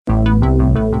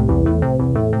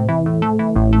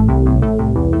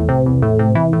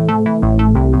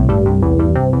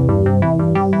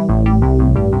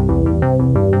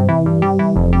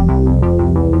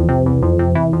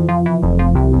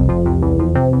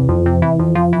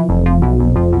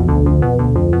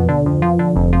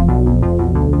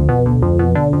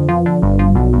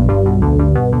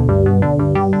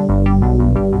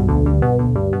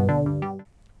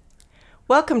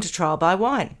Welcome to Trial by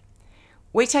Wine.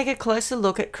 We take a closer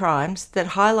look at crimes that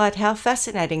highlight how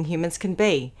fascinating humans can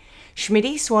be.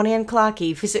 Schmitty, Swanny and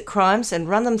Clarkey visit crimes and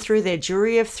run them through their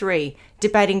jury of three,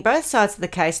 debating both sides of the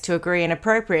case to agree an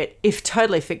appropriate, if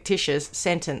totally fictitious,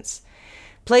 sentence.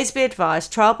 Please be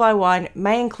advised, Trial by Wine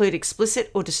may include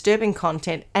explicit or disturbing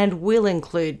content and will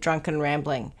include drunken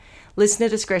rambling. Listener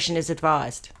discretion is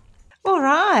advised. All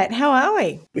right, how are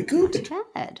we? We're good.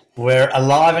 Bad. We're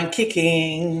alive and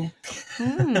kicking.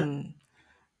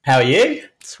 How are you?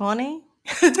 Swanny?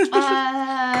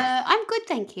 I'm good,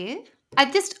 thank you. I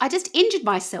just injured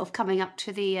myself coming up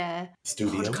to the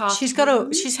Studio. podcast.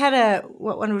 She's had a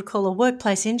what one would call a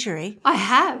workplace injury. I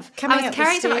have. Coming I was up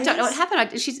carrying the something. I don't know what stairs?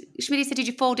 happened. Schmitty said, "Did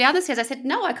you fall down the stairs?" I said,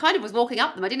 "No, I kind of was walking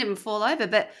up them. I didn't even fall over,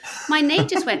 but my knee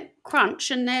just went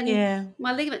crunch, and then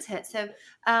my ligaments hurt. So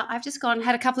I've just gone and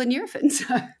had a couple of Nurofen.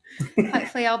 So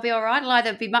hopefully I'll be all right. I'll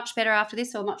either be much better after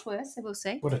this or much worse. So we'll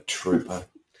see." What a trooper.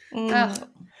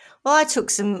 Well, I took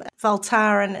some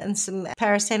Voltaren and some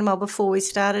paracetamol before we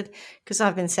started because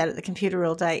I've been sat at the computer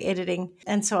all day editing,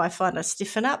 and so I find I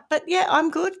stiffen up. But yeah, I'm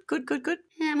good. Good.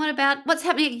 And what's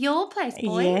happening at your place,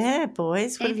 boys? Yeah,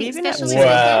 boys. What Anything have you been up special to? this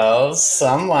Well,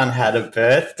 someone had a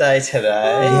birthday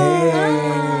today.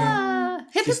 Ah,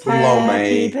 hip, Just hip, below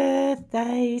Happy me.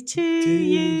 birthday to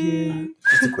you.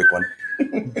 Just a quick one.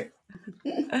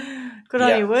 Good on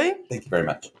Yeah. you, Woo. Thank you very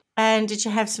much. And did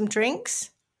you have some drinks?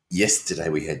 Yesterday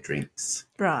we had drinks.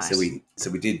 Right. So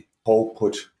we did. Paul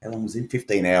put, how long was it?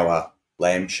 15-hour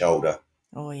lamb shoulder.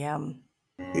 Oh, yum.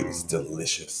 It was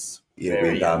delicious. Yeah,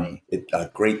 Very with yummy.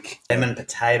 Greek Lemon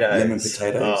potatoes. lemon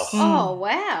potatoes. Oh,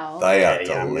 wow. They are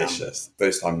Yeah, yum, delicious.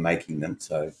 First time making them,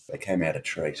 so they came out a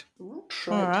treat. Real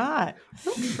treat. All right.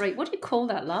 Real treat. What do you call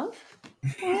that, love?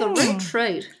 It's a real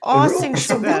treat. Icing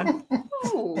sugar.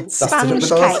 Oh. Sponge with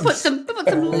cake. ice. Put some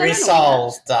lemon on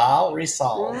Rissoles, doll. that.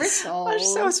 Rissoles. I just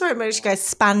Rissoles. always want to go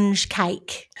sponge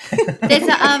cake. There's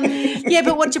a Yeah,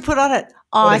 but what'd you put on it?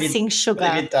 What have you- Icing sugar.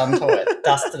 What have you done to it?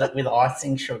 Dusted it with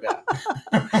icing sugar.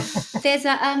 there's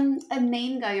a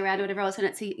meme going around or whatever else,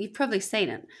 and you've probably seen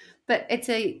it. But it's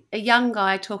a young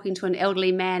guy talking to an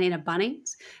elderly man in a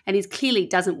Bunnings, and he clearly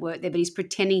doesn't work there, but he's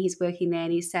pretending he's working there,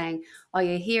 and he's saying, "Oh,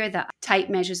 yeah, here are the tape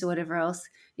measures or whatever else."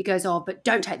 He goes, "Oh, but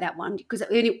don't take that one because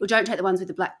don't take the ones with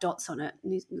the black dots on it."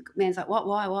 And the man's like, "What?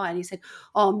 Why?" And he said,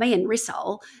 "Oh, me and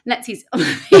Rissole," and that's his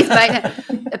mate.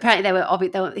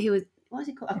 Apparently, he was. What is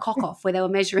it called? A cock off, where they were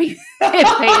measuring their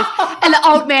penis. And the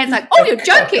old man's like, "Oh, you're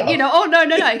joking, you know? Oh, no."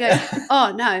 He goes,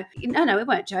 "Oh, no, we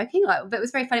weren't joking." Like, but it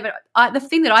was very funny. But the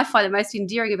thing that I find the most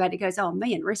endearing about it, he goes, "Oh,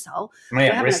 me and Rissole, Me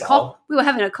and Rissole. we were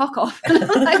having a cock off." And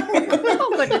I'm like,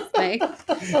 "Oh, goodness me."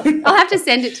 I'll have to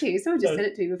send it to you. Someone just sent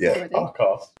it to you before, I think. Fuck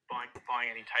off. Buying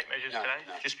any tape measures today?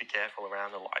 Just be careful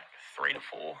around the 3 to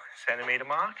 4 centimetre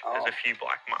mark. There's a few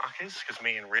black markers because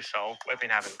me and Rissole, we've been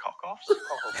having cock-offs.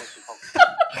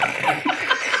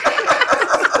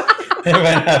 They've been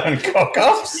having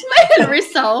cock-offs. Me and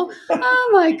Rissole. Oh,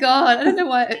 my God. I don't know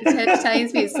why it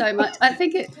entertains me so much. I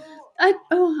think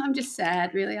I'm just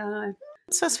sad, really, aren't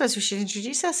I? So I suppose we should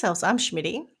introduce ourselves. I'm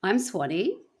Schmitty. I'm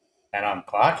Swanny. And I'm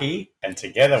Clarkey. And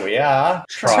together we are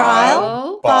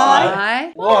Trial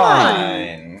by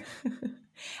Wine.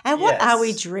 And what Yes. are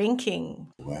we drinking?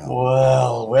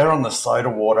 Well, we're on the soda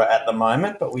water at the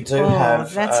moment, but we do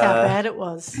have that's how bad it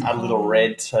was. a little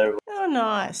red to Oh,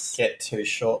 nice. get to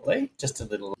shortly. Just a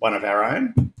little one of our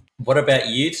own. What about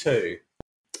you two?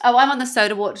 Oh, I'm on the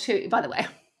soda water too, by the way.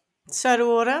 Soda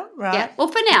water, right. Yeah. Well,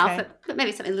 for now, Okay. but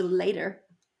maybe something a little later.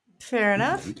 Fair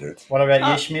enough. What about Oh.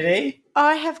 you, Schmitty?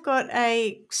 I have got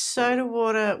a soda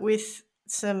water with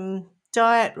some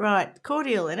Diet Right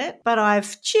cordial in it, but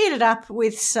I've cheered it up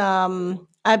with some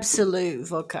Absolute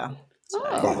vodka.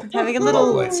 Oh. Having a little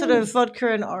Lovely. sort of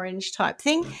vodka and orange type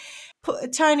thing.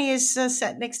 Tony is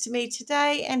sat next to me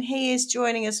today, and he is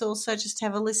joining us also just to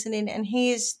have a listen in, and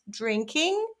he is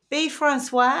drinking B.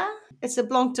 Francois. It's a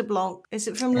Blanc de Blanc. Is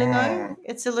it from Limo?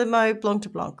 It's a Limo Blanc de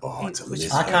Blanc. Oh, it's which is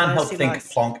delicious. I can't help very think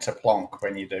nice. plonk to plonk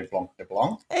when you do plonk to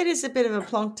plonk. It is a bit of a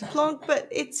Blanc de Blanc, but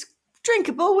it's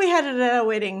drinkable. We had it at our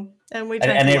wedding, and we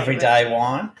drank And a lot of it. everyday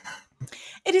wine.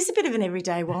 It is a bit of an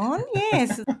everyday wine,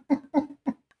 yes.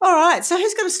 All right, so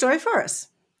who's got a story for us?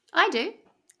 I do.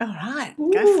 All right,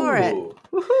 go for it. Ooh.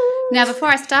 Woohoo. Now, before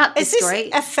I start Is this this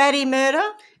story, a fatty murder?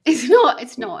 it's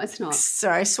not.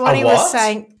 Sorry, Swanny A what? was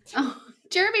saying, Oh,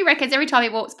 Jeremy reckons every time he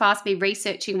walks past me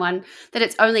researching one that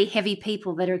it's only heavy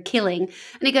people that are killing. And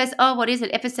he goes, oh, what is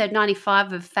it? Episode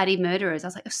 95 of Fatty Murderers. I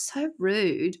was like, it's so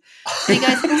rude. And he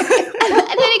goes, and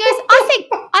then he goes,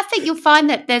 I think you'll find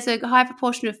that there's a high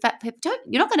proportion of fat people.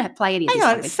 You're not going to play any of this.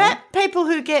 Hang on, fat people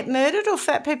who get murdered or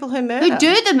fat people who murder? Who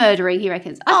do the murdering, he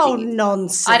reckons.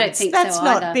 Nonsense. I don't think that's so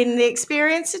not either. been the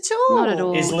experience at all. Not at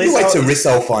all. Is You wait till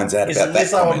Rissole finds out is about that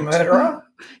Lizzo a comment. murderer?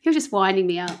 You're just winding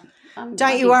me up.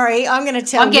 Don't you worry. I'm going to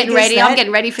tell I'm getting Wiggers ready. that. I'm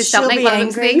getting ready for She'll something. be One of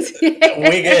those angry. things.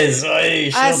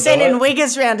 Wiggers. I sent in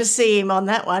Wiggers round to see him on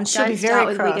that one. She'll Don't be start very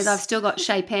with cross. Wiggers. I've still got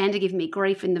Shay Panda giving me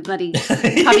grief in the bloody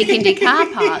Puppy Kindy car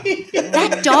park.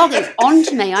 That dog is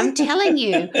onto me, I'm telling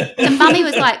you. The mummy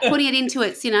was like putting it into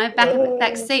its,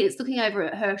 back seat. It's looking over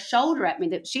at her shoulder at me.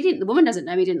 The woman doesn't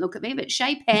know me, didn't look at me, but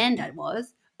Shay Panda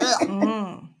was.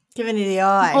 Giving you the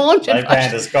eye. Shay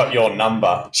Panda's got your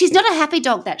number. She's not a happy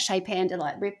dog, that Shay Panda,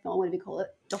 like Rip, or whatever you call it,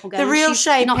 doppelganger. The real She's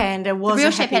Shay not- Panda was The real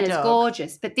a Shay happy Panda's dog.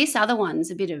 gorgeous, but this other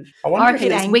one's a bit of. I wonder I if reckon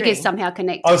it's it's angry. Wiggers somehow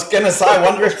connected. I was going to say, I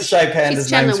wonder if the Shay Panda's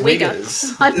She's name's channeling Wigger.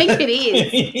 Wiggers. I think it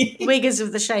is. Wiggers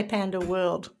of the Shay Panda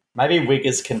world. Maybe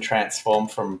Wiggers can transform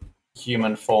from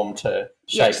human form to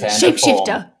Shay Panda Shapeshifter.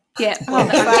 form. Yeah. Oh,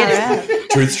 I get it. far out.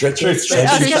 Truth stretcher. Truth stretcher.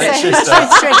 I was going to say, Shapeshifter.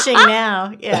 truth stretching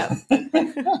now. Yeah.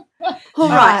 All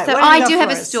right, right, so what have I you do got have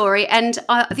for a us? story, and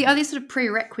the only sort of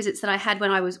prerequisites that I had when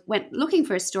I went looking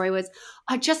for a story was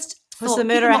I just Was thought, the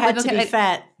murderer given what had we're to be looking at-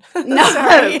 fat? No,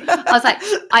 Sorry. I was like,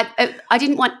 I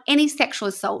didn't want any sexual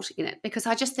assault in it because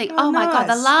I just think, oh my God,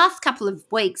 the nice. last couple of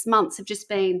weeks, months have just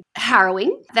been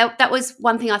harrowing. That was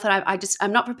one thing I thought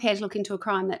I'm not prepared to look into a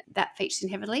crime that features in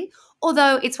heavily.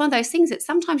 Although it's one of those things that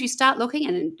sometimes you start looking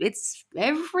and it's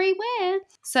everywhere.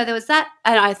 So there was that,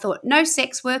 and I thought no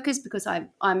sex workers because I'm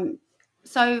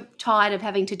so tired of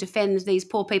having to defend these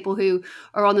poor people who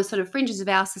are on the sort of fringes of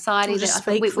our society. Or That just I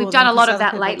thought speak for we've done a them lot 'cause of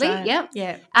that other people lately. don't. Yep.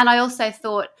 Yeah. And I also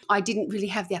thought I didn't really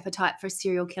have the appetite for a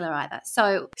serial killer either.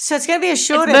 So So it's going to be a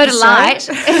short it's murder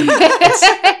episode.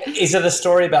 light. Is it a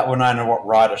story about Winona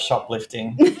Ryder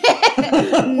shoplifting?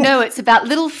 No, it's about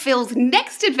little Phil's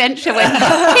next adventure when he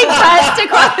tries to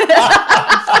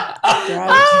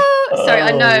Oh, sorry,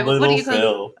 I know. What do you call it?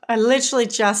 Phil. I literally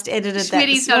just edited that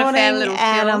Schmitty's this not a morning, fan of little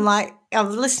and Phil. I'm like, I'm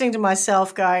listening to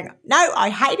myself going, no, I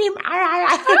hate him.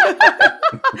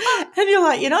 And you're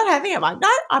like, you're not having it. I'm like,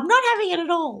 no, I'm not having it at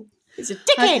all. He's a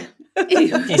dickhead.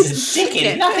 He's a dickhead.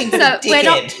 Yeah. Nothing but So a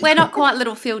dickhead. we're not quite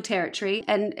little Phil territory,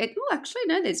 and actually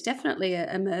no, there's definitely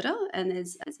a murder, and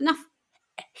there's enough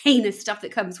heinous stuff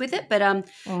that comes with it, but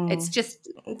it's just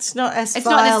It's not as it's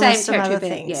not vile the same as some territory, other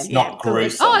but things. yeah. Not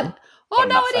gruesome. Oh or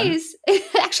no, nothing. it is.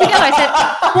 Actually, no, I said,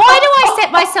 why do I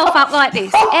set myself up like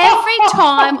this? Every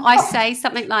time I say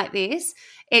something like this,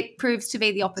 it proves to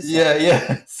be the opposite.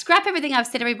 Yeah. Scrap everything I've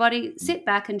said, everybody. Sit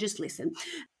back and just listen.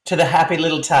 To the happy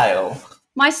little tale.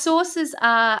 My sources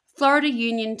are Florida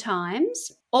Union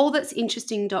Times,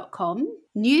 allthat'sinteresting.com,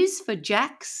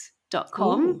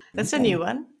 newsforjacks.com, That's a new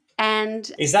one.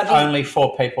 and Is that only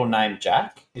for people named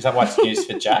Jack? Is that why it's used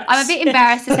for Jacks? I'm a bit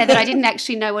embarrassed to say that I didn't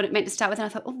actually know what it meant to start with, and I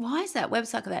thought, why is that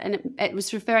website like that? And it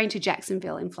was referring to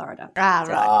Jacksonville in Florida. Ah,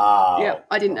 right. Oh. Yeah,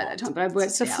 I didn't know that time, but I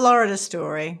worked It's a it out. Florida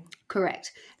story.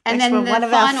 Correct. And It's then the one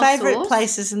of our final favourite source,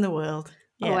 places in the world.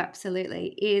 oh, Yeah.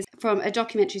 absolutely, is from a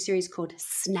documentary series called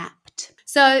Snapped.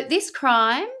 So this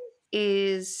crime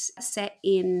is set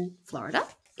in Florida,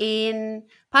 in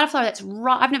part of Florida that's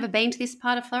right. I've never been to this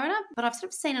part of Florida, but I've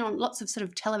sort of seen it on lots of sort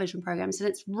of television programs, and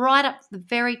it's right up the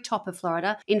very top of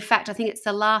Florida. In fact, I think it's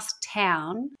the last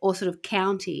town or sort of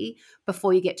county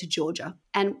before you get to Georgia.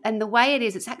 And the way it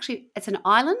is, it's an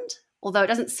island. Although it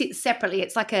doesn't sit separately,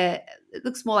 it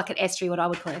looks more like an estuary, what I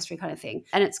would call an estuary kind of thing.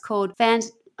 And it's called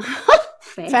Fantasy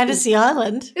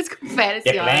Island. It's called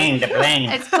Fantasy The Island. bling.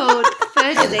 It's called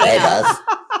Fernandina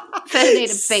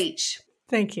Beach.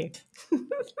 Thank you.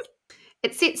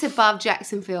 It sits above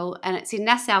Jacksonville, and it's in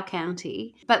Nassau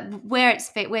County. But where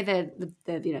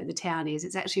the town is,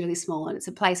 it's actually really small, and it's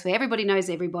a place where everybody knows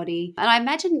everybody. And I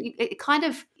imagine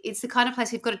it's the kind of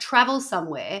place you've got to travel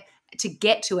somewhere to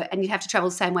get to it, and you'd have to travel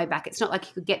the same way back. It's not like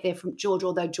you could get there from Georgia,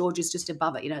 although Georgia's just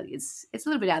above it. It's a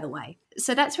little bit out of the way.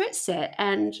 So that's where it's set,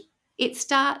 and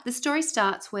the story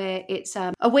starts where it's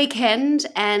a weekend,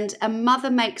 and a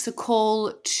mother makes a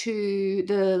call to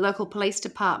the local police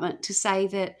department to say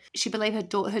that she believes her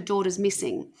daughter's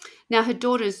missing. Now, her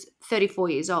daughter's 34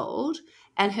 years old,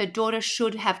 and her daughter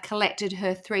should have collected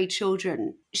her 3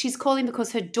 children. She's calling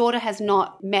because her daughter has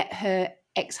not met her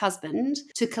ex-husband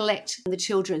to collect the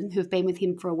children who've been with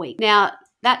him for a week. Now,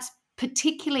 that's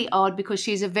particularly odd because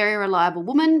she's a very reliable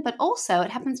woman, but also it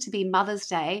happens to be Mother's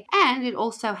Day and it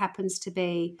also happens to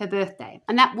be her birthday.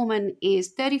 And that woman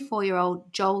is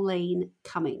 34-year-old Joleen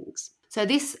Cummings. So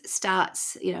this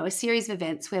starts, a series of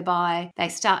events whereby they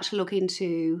start to look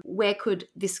into where could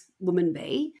this woman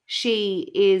be.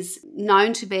 She is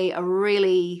known to be a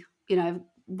really,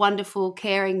 wonderful,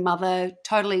 caring mother,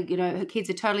 totally, her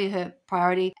kids are totally her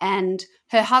priority. And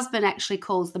her husband actually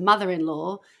calls the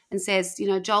mother-in-law and says,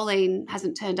 Joleen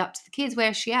hasn't turned up to the kids.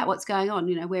 Where is she at? What's going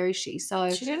on? Where is she? So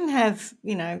she didn't have,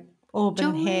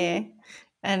 auburn hair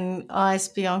and eyes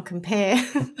beyond compare.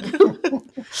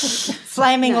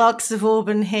 Flaming locks of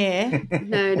auburn hair.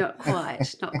 No, not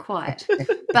quite.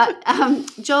 But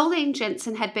Joleen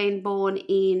Jensen had been born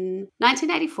in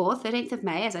 1984, 13th of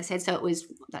May, as I said. So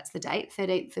that's the date,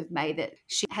 13th of May, that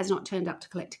she has not turned up to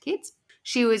collect her kids.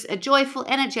 She was a joyful,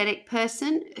 energetic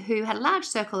person who had a large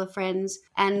circle of friends,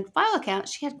 and by all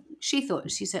accounts, she thought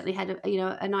she certainly had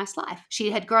a nice life. She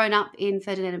had grown up in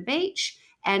Ferdinand Beach,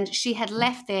 and she had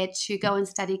left there to go and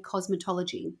study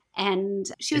cosmetology. And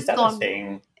she was gone. A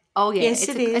thing? Oh, yeah. Yes,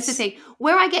 it is. It's a thing.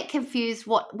 Where I get confused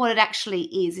what it actually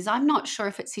is I'm not sure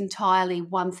if it's entirely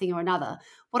one thing or another.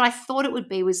 What I thought it would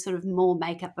be was sort of more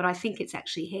makeup, but I think it's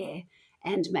actually hair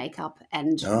and makeup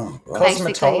and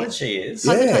cosmetology is.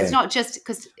 It's not just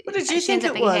because what did you think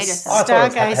it was? I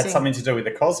thought it had something to do with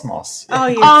the cosmos.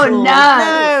 Yeah. Oh,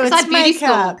 no. It's like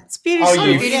makeup. It's beauty school. Oh,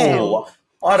 you fool.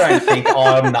 I don't think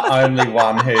I'm the only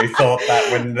one who thought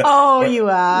that when... you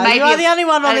are. Maybe you are the only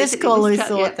one on this call who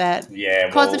thought that.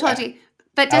 Yeah, well... Cosmetology.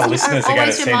 But doesn't it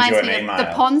always remind me of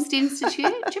the Pons Institute? Do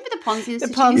you remember the Pons Institute?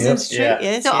 The Pons Institute,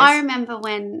 yes. So I remember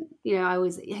when, I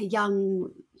was a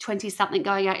young 20-something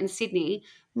going out in Sydney,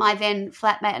 my then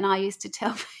flatmate and I used to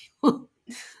tell people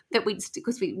that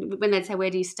when they'd say, where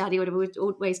do you study, or whatever, we'd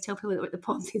always tell people that we're at the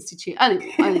Pons Institute. I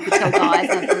only could tell guys,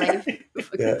 I believe,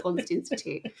 the Pons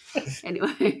Institute.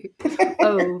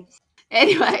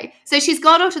 Anyway, so she's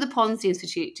gone off to the Pons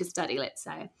Institute to study, let's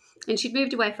say. And she'd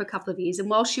moved away for a couple of years. And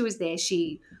while she was there,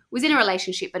 she was in a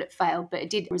relationship, but it failed. But it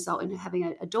did result in her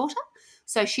having a daughter.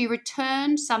 So she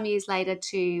returned some years later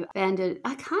to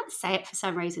I can't say it for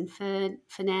some reason,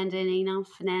 Fernandina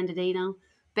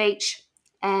Beach.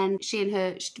 And she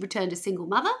returned a single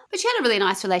mother. But she had a really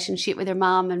nice relationship with her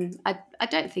mum, and I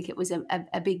don't think it was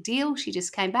a big deal. She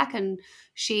just came back and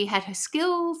she had her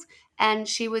skills, and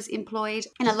she was employed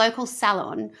in a local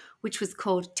salon, which was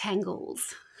called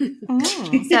Tangles.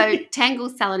 So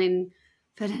Tangles Salon in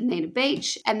Fernandina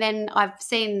Beach. And then I've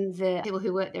seen the people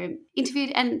who worked there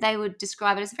interviewed, and they would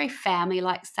describe it as a very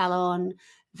family-like salon.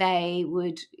 They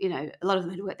would, a lot of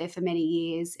them had worked there for many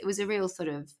years. It was a real sort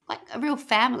of like a real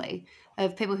family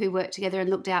of people who worked together and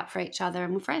looked out for each other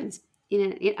and were friends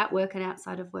at work and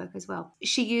outside of work as well.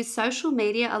 She used social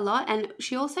media a lot, and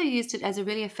she also used it as a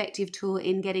really effective tool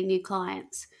in getting new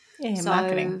clients. Yeah,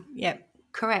 marketing. Yep.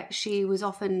 Correct. She was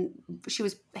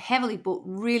heavily booked,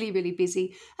 really, really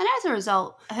busy. And as a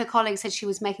result, her colleagues said she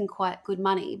was making quite good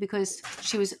money because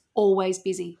she was always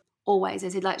busy. Always. I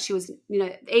said, like, she was,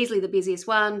 easily the busiest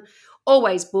one,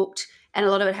 always booked. And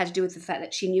a lot of it had to do with the fact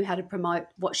that she knew how to promote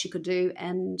what she could do.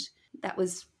 And that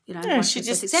was, she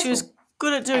was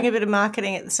good at doing a bit of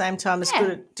marketing at the same time as good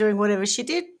at doing whatever she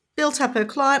did. Built up her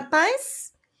client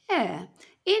base. Yeah.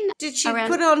 Did she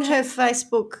put on her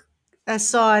Facebook a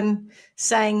sign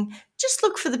saying, just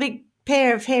look for the big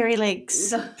pair of hairy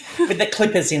legs? With the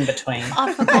clippers in between.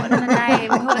 I've forgotten the name.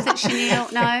 What was it? Chanel?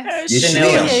 No.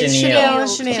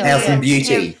 Chanel. Health and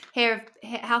Beauty.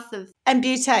 House of... And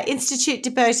Beauty. Institute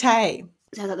de Beauté.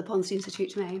 Sounds like the Pons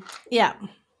Institute to me. Yeah.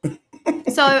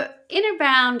 So in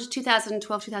around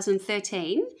 2012,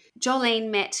 2013,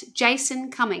 Joleen met Jason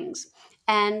Cummings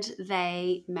and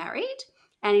they married.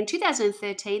 And in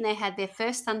 2013, they had their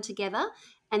first son together.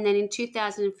 And then in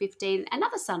 2015,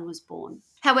 another son was born.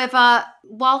 However,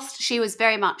 whilst she was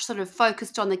very much sort of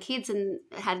focused on the kids and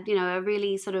had, a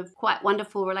really sort of quite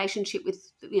wonderful relationship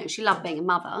with, she loved being a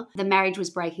mother, the marriage was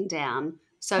breaking down.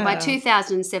 So by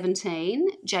 2017,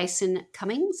 Jason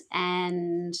Cummings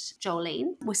and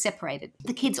Joleen were separated.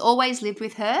 The kids always lived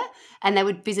with her and they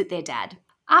would visit their dad.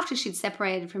 After she'd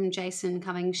separated from Jason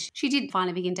Cummings, she did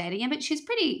finally begin dating him, but she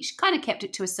kind of kept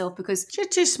it to herself because... She had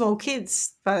two small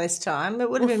kids by this time. It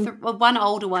would have been... one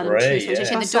older one and two. So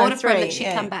she had the daughter from that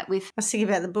she'd come back with. I was thinking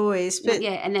about the boys. But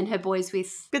and then her boys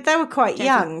with... But they were quite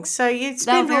young, so you'd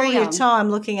spend all your time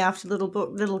looking after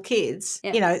little kids.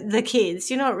 Yeah. The kids.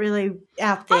 You're not really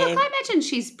out there. I imagine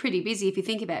she's pretty busy if you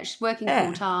think about it. She's working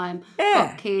full-time,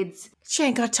 got kids... She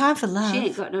ain't got time for love. She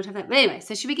ain't got no time for that. But anyway,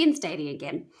 so she begins dating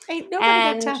again. Ain't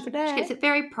nobody got time for that. She gets it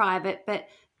very private, but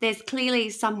there's clearly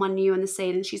someone new on the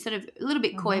scene, and she's sort of a little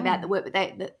bit coy about the work, but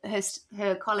that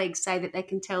her colleagues say that they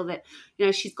can tell that,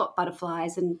 she's got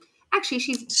butterflies, and actually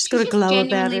she's got a just glow about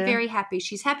genuinely her. very happy.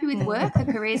 She's happy with work. Her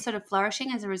career's sort of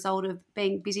flourishing as a result of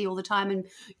being busy all the time and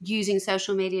using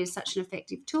social media as such an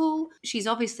effective tool. She's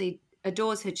obviously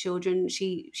adores her children.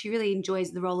 She really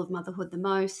enjoys the role of motherhood the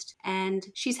most, and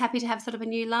she's happy to have sort of a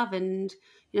new love, and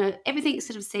everything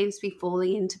sort of seems to be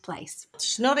falling into place.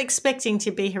 She's not expecting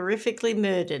to be horrifically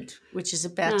murdered, which is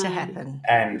about to happen.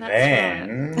 And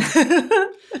That's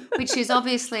then... Which is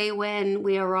obviously when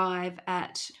we arrive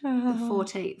at the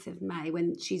 14th of May,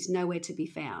 when she's nowhere to be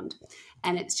found,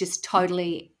 and it's just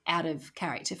totally out of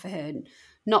character for her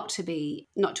not to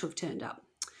have turned up.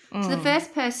 So the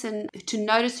first person to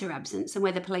notice her absence and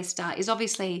where the police start is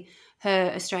obviously her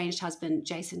estranged husband,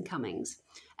 Joleen Cummings.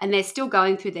 And they're still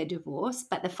going through their divorce,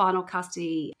 but the final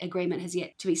custody agreement has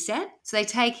yet to be set. So they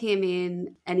take him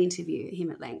in and interview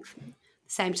him at length.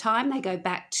 Same time, they go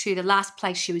back to the last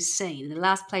place she was seen. The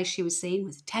last place she was seen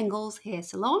was Tangle's hair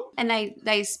salon, and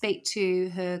they speak to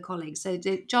her colleagues. So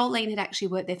Joleen had actually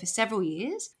worked there for several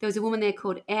years. There was a woman there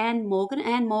called Anne Morgan.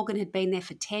 Anne Morgan had been there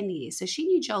for 10 years, so she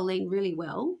knew Joleen really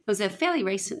well. There was a fairly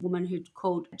recent woman who'd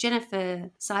called Jennifer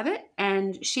Seibert,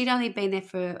 and she'd only been there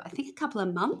for, I think, a couple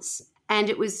of months. And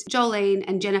it was Joleen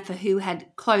and Jennifer who had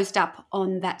closed up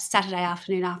on that Saturday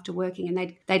afternoon after working,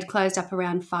 and they'd closed up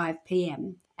around 5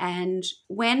 p.m. And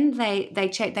when they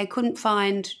checked, they couldn't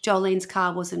find Joleen's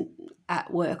car wasn't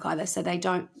at work either, so they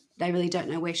really don't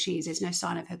know where she is. There's no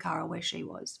sign of her car or where she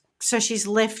was. So she's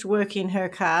left work in her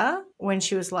car when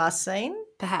she was last seen?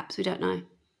 Perhaps, we don't know.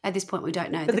 At this point, we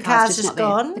don't know. But the car's just not there.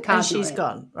 gone The car's and she's not there.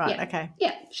 gone. Right, Yeah. okay.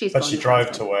 Yeah, she's gone. But she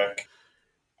drove to work.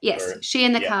 Yes, she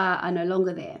and the car are no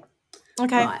longer there.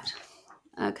 Okay. Right.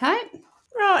 Okay.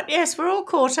 Right, yes, we're all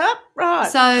caught up. Right.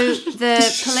 So the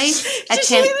police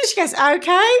She goes,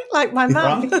 okay, like my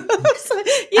mum. So,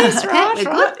 yes, okay,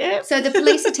 right, yeah. So the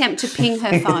police attempt to ping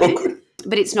her phone,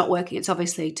 but it's not working. It's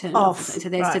obviously turned off. So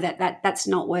that's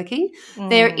not working.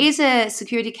 There is a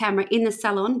security camera in the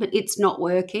salon, but it's not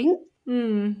working.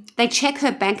 They check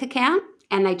her bank account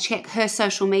and they check her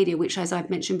social media, which, as I've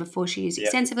mentioned before, she used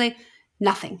extensively.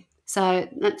 Nothing. So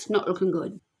that's not looking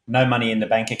good. No money in the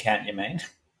bank account, you mean?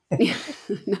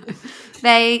 No.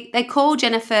 They call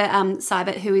Jennifer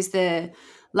Seibert, who is the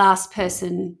last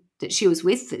person that she was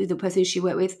with, the person she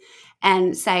worked with,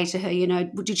 and say to her,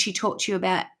 did she talk to you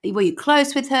about, were you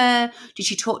close with her? Did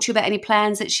she talk to you about any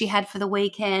plans that she had for the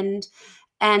weekend?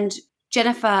 And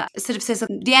Jennifer sort of says,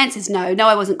 the answer is no. No,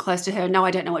 I wasn't close to her. No,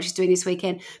 I don't know what she's doing this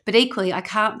weekend. But equally, I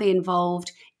can't be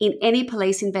involved in any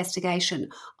police investigation.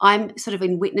 I'm sort of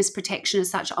in witness protection as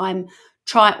such. I'm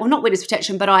trying, well, not witness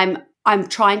protection, but I'm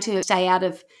trying to stay out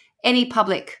of any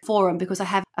public forum because I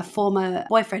have a former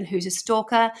boyfriend who's a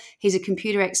stalker. He's a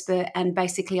computer expert, and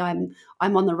basically I'm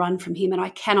on the run from him, and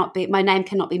my name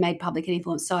cannot be made public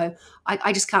anymore. So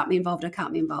I just can't be involved. I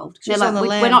can't be involved. She's they're on the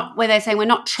like, lam. where they're saying we're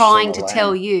not trying to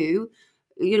tell you,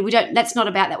 we don't. That's not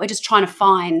about that. We're just trying to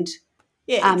find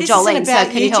this Jolene. isn't about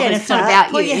So can you help us? It's not Jennifer.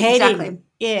 about Put you. your head Exactly. in.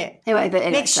 Yeah. Anyway,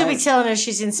 Next she'll be telling her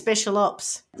she's in special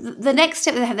ops. The next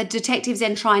step, they have the detectives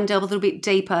then try and delve a little bit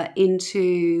deeper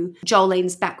into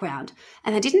Jolene's background.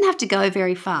 And they didn't have to go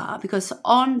very far because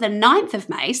on the 9th of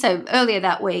May, so earlier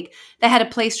that week, they had a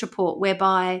police report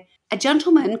whereby a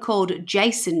gentleman called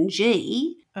Jason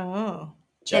G. Oh.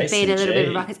 There'd been a little bit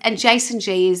of a ruckus. And Jason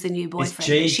G is the new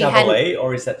boyfriend. Is G-double-E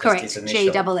or is that correct, just his initial?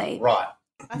 G-double-E. Right.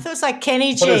 I thought it was like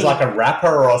Kenny G. But it was like a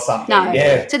rapper or something. No.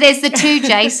 Yeah. So there's the two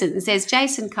Jasons. There's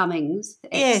Jason Cummings.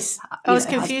 Yes. I was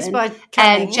confused by husband,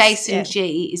 Cummings. and Jason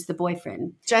G is the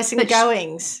boyfriend. Jason But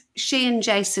Goings. She and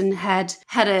Jason had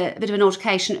a bit of an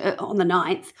altercation on the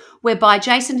 9th whereby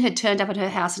Jason had turned up at her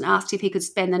house and asked if he could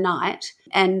spend the night,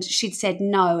 and she'd said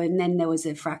no, and then there was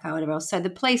a fracas or whatever else. So the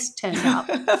police turned up.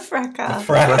 Fracas.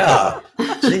 Fracas.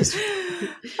 Jeez.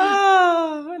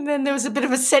 Oh, and then there was a bit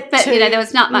of a set But, to. there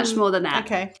was not much more than that.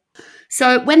 Okay.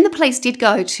 So when the police did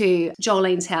go to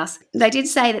Jolene's house, they did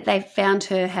say that they found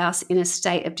her house in a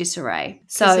state of disarray.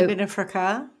 So There's a bit of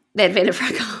fracas. there'd been a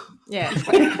fracas. Yeah.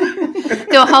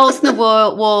 There were holes in the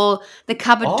wall. The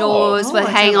cupboard doors were I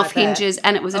don't hanging like off that. hinges,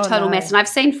 and it was a total no. mess. And I've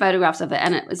seen photographs of it,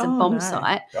 and it was a bomb no.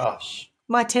 site. Gosh.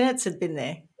 My tenants had been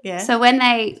there. Yeah. So when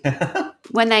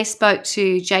they spoke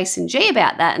to Jason G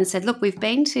about that and said, look, we've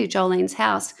been to Jolene's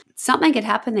house, something had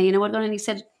happened there, you know what? And he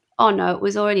said, oh, no, it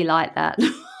was already like that.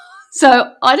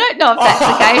 So I don't know if that's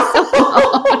the case or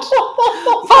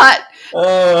not.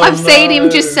 But I've seen him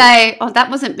just say, oh, that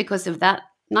wasn't because of that.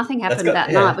 Nothing happened got-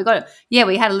 that yeah. night.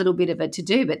 We had a little bit of a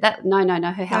to-do, but her house the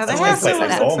was house completely always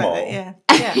like looks normal. like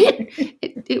that. Yeah.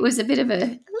 it was a little bit of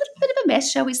a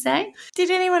mess, shall we say? Did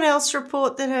anyone else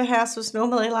report that her house was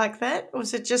normally like that? Or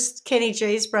was it just Kenny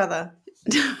G's brother?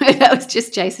 That was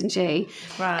just Jason G.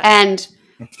 Right. And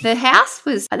the house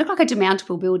it looked like a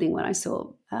demountable building when I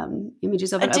saw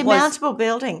images of A it. It was demountable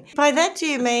building. By that, do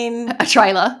you mean a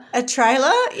trailer. a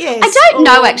trailer? Yes. I don't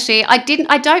know, Or- actually. I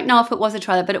don't know if it was a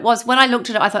trailer, but it was. When I looked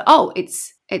at it, I thought, oh,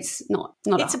 it's not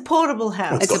It's a portable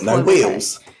house. It's It's got a no portable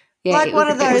wheels. Yeah, like it one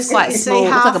was- of it was those that quite you small. see It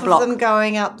looked half like a block. of them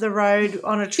going up the road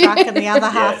on a truck and the other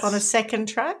half Yes. on a second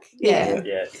truck. Yeah.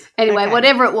 Yes. Anyway, Okay.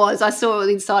 whatever it was, I saw the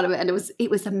inside of it, and it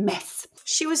was a mess.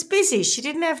 She was busy. She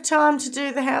didn't have time to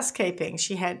do the housekeeping.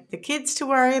 She had the kids to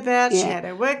worry about. She Yeah. had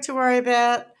her work to worry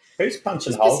about. Who's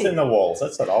punching holes busy. in the walls?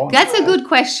 That's what I want. That's a good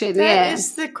question. That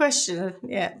is the question.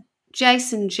 Yeah.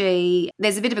 Jason G.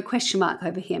 There's a bit of a question mark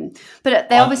over him, but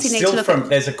they obviously need to look at.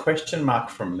 There's a question mark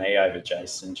from me over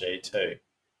Jason G too,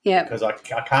 Yeah, because I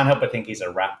can't help but think he's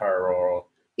a rapper or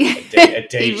yeah. a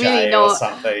He DJ really or not.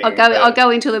 something. I'll go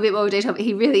into a little bit more detail, but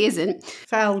he really isn't.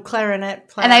 Failed clarinet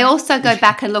player. And they also go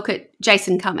back and look at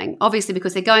Jason Cummings, obviously,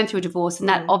 because they're going through a divorce, and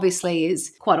that obviously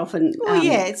is quite often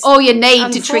it's all you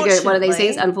need to trigger one of these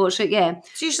things. unfortunately- Unfortunately, yeah.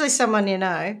 It's usually someone you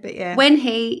know, but yeah. When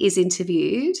he is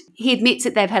interviewed, he admits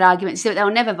that they've had arguments. He said they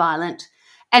were never violent.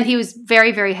 And he was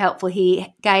very, very helpful.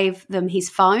 He gave them his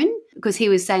phone because he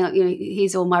was saying, like,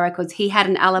 here's all my records. He had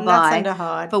an alibi Nothing to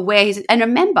hide. for where he's. And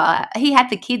remember, he had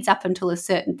the kids up until a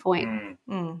certain point.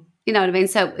 Mm. You know what I mean?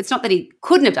 So it's not that he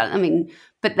couldn't have done it. I mean,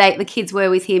 but the kids were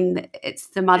with him. It's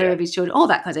the mother of his children, all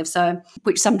that kind of stuff. So,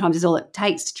 which sometimes is all it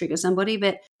takes to trigger somebody.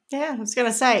 But Yeah, I was going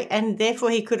to say, and therefore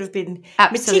he could have been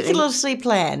Absolutely. meticulously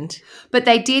planned. But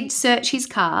they did search his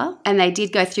car and they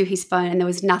did go through his phone, and there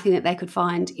was nothing that they could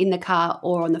find in the car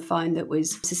or on the phone that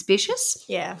was suspicious.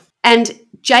 Yeah. And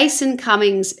Jason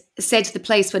Cummings said to the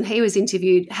police when he was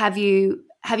interviewed, have you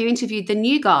interviewed the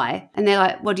new guy? And they're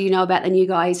like, what do you know about the new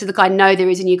guy? He said, look, I know there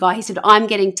is a new guy. He said, I'm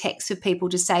getting texts of people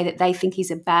to say that they think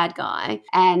he's a bad guy.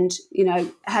 And,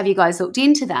 have you guys looked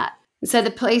into that? So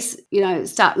the police,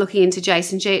 start looking into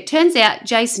Jason G. It turns out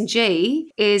Jason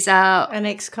G is An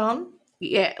ex-con?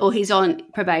 or he's on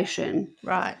probation.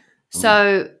 Right.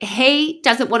 So he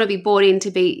doesn't want to be brought in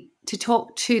to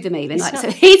talk to them even. He's not-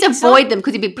 So he's he's avoid not- them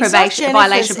because he'd be It's not probation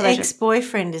violation. Jennifer's Probation.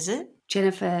 ex-boyfriend, is it?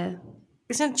 Jennifer.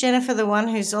 Isn't Jennifer the one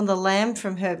who's on the lam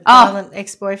from her Oh. violent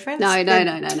ex-boyfriend? No. Right,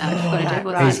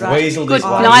 He's right. weaseled Good, his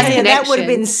way. nice yeah, that would have connection.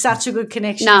 been such a good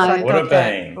connection. No. if I Would got have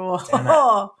that. been.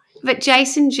 Oh. But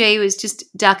Jason G was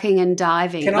just ducking and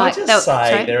diving. Can I just say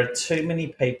sorry? there are too many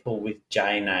people with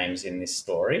J names in this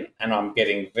story, and I'm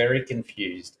getting very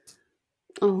confused.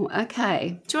 Oh,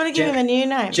 okay. Do you want to give him a new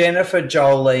name? Jennifer,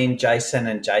 Jolene, Jason,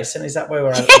 and Jason. Is that where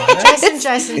we're at? the moment?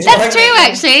 Jason. That's true,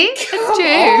 actually. That's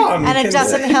true. on, And it because-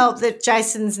 doesn't help that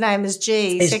Jason's name is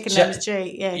G, It's second Ja- name is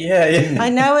G. Yeah. Yeah. I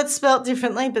know it's spelt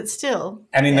differently, but still.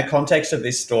 And in the context of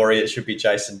this story, it should be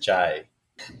Jason J.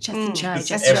 Jason J. That's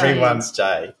Jason J. Everyone's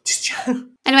J.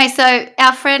 Anyway, so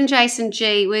our friend Jason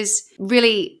G was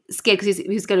really scared because he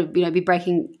was going to, be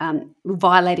breaking,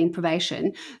 violating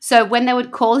probation. So when they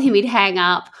would call him, he'd hang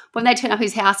up. When they turn up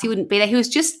his house, he wouldn't be there. He was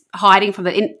just hiding from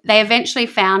it. And they eventually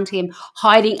found him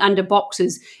hiding under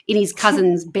boxes in his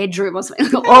cousin's bedroom or something.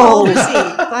 How old is he?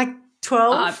 Like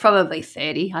 12? Probably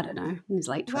 30. I don't know. In his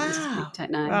late 20s. Wow. I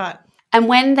don't know. Right. And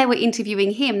when they were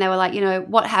interviewing him, they were like,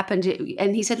 what happened?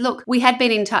 And he said, look, we had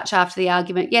been in touch after the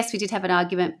argument. Yes, we did have an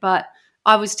argument, but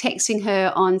I was texting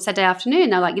her on Saturday afternoon.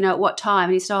 They're like, at what time?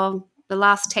 And he said, the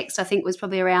last text I think was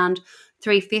probably around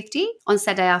 3:50 on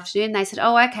Saturday afternoon. They said,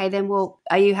 oh, okay, then, well,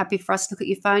 are you happy for us to look at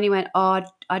your phone? He went, oh,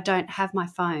 I don't have my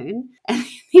phone. And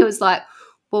he was like,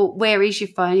 well, where is your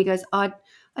phone? He goes, I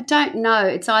don't know.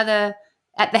 It's either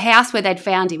at the house where they'd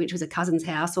found him, which was a cousin's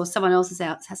house, or someone else's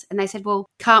house. And they said, well,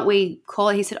 can't we call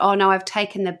it? He said, oh, no, I've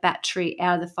taken the battery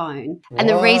out of the phone. And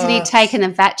the reason he'd taken the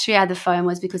battery out of the phone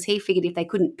was because he figured if they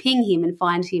couldn't ping him and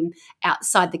find him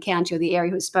outside the county or the area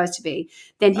he was supposed to be,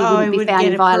 then he wouldn't be found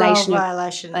in violation.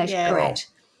 Yeah. Correct. So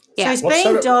Yeah. he's What being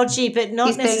sort of- dodgy, but not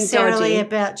He's being necessarily dodgy.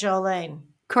 about Jolene.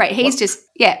 Correct. He's just,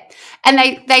 yeah. And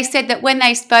they said that when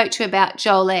they spoke to him about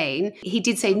Jolene, he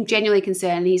did seem genuinely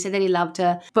concerned. He said that he loved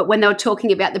her. But when they were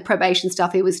talking about the probation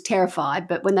stuff, he was terrified.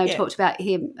 But when they talked about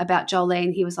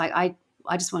Jolene, he was like, I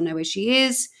just want to know where she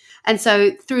is. And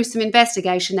so through some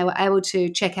investigation, they were able to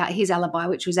check out his alibi,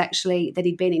 which was actually that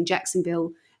he'd been in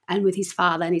Jacksonville and with his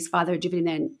father, and his father had driven him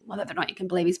there. And whether or not you can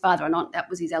believe his father or not, that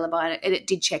was his alibi, and it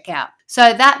did check out.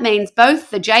 So that means both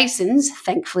the Jasons,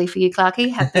 thankfully for you,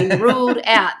 Clarkie, have been ruled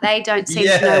out. They don't seem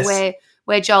to know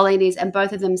where Joleen is, and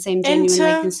both of them seem genuinely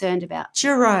Enter concerned about.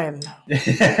 Jerome.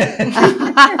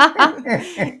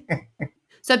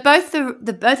 So both of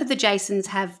the Jasons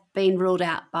have been ruled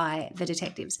out by the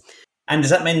detectives. And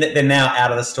does that mean that they're now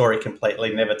out of the story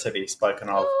completely, never to be spoken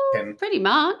of? Pretty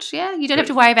much, yeah. You don't have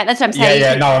to worry about. That's what I'm saying.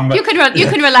 Yeah, you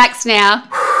can relax now.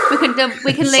 We can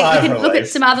look at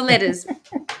some other letters.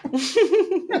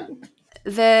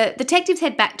 The detectives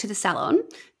head back to the salon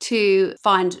to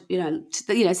find,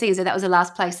 seeing as that was the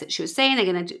last place that she was seen,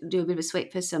 they're going to do a bit of a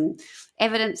sweep for some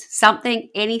evidence, something,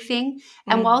 anything.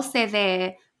 And whilst they're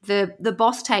there, the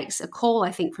boss takes a call,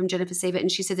 I think, from Jennifer Siebert,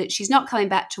 and she said that she's not coming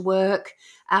back to work.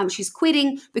 She's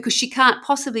quitting because she can't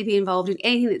possibly be involved in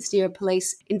anything that's near a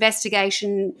police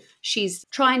investigation. She's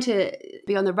trying to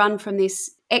be on the run from this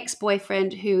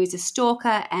ex-boyfriend who is a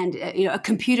stalker and a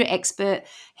computer expert.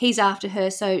 He's after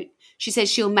her, so she says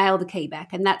she'll mail the key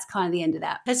back, and that's kind of the end of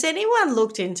that. Has anyone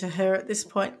looked into her at this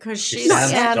point? Because she's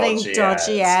sounds sounding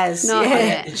dodgy as. Not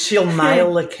Yeah. yet. She'll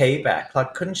mail the key back.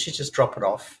 Like, couldn't she just drop it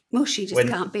off? Well, she just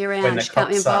can't be when around. the She can't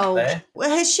be cops aren't involved. there? Well,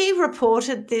 has she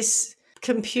reported this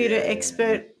computer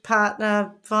expert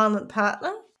partner, violent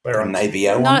partner? We're on, Maybe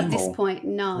I Not want at this more. point,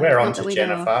 no. we're not on that to we know of.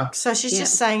 Jennifer. So she's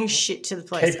just saying shit to the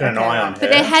police. Keeping an eye on her.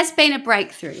 But there has been a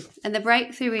breakthrough, and the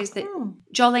breakthrough is that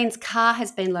Jolene's car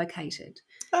has been located.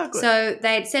 Oh, good. So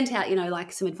they had sent out,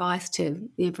 some advice to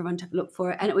everyone to look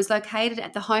for it, and it was located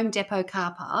at the Home Depot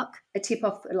car park. A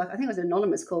tip-off, I think it was an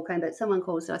anonymous call came, but someone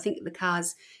called, so I think the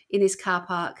car's in this car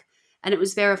park, and it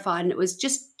was verified, and it was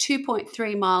just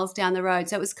 2.3 miles down the road.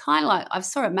 So it was kind of like, I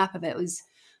saw a map of it. It was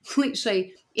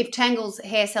literally, if Tangle's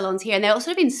hair salon's here, and they're all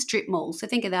sort of in strip malls, so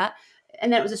think of that.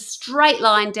 And then it was a straight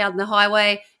line down the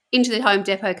highway into the Home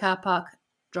Depot car park,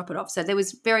 drop it off. So there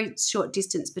was very short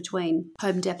distance between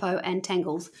Home Depot and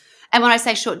Tangle's. And when I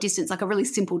say short distance, like a really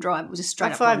simple drive, it was a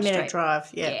straight up 5-minute drive,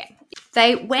 yeah.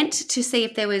 They went to see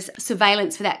if there was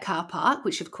surveillance for that car park,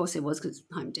 which of course there was because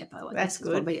Home Depot. That's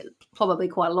good. Probably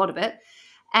quite a lot of it.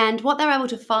 And what they were able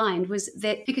to find was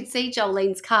that you could see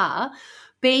Jolene's car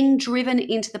being driven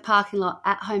into the parking lot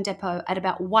at Home Depot at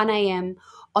about 1 a.m.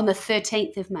 on the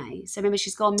 13th of May. So remember,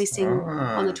 she's gone missing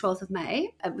on the 12th of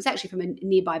May. It was actually from a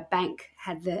nearby bank,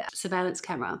 had the surveillance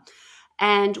camera.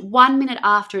 And 1 minute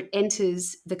after it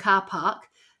enters the car park,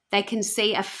 they can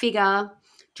see a figure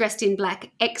dressed in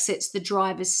black exits the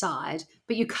driver's side,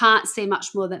 but you can't see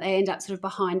much more. That they end up sort of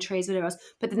behind trees, whatever else.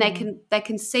 But then they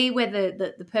can see where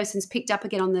the person's picked up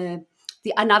again on the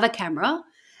another camera,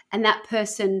 and that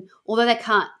person, although they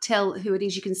can't tell who it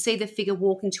is, you can see the figure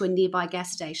walking to a nearby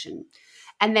gas station.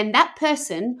 And then that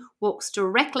person walks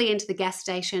directly into the gas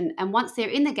station, and once they're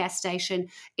in the gas station,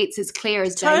 it's as clear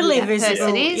as day Totally who that visible.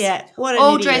 person is. Yeah, what an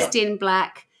all idiot. dressed in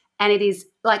black, and it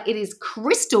is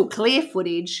crystal clear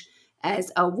footage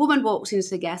as a woman walks into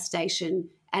the gas station,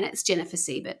 and it's Jennifer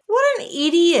Siebert. What an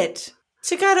idiot.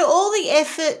 To go to all the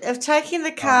effort of taking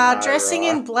the car, dressing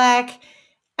in black,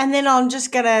 and then I'm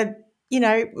just going to,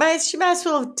 she may as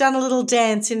well have done a little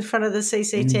dance in front of the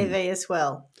CCTV as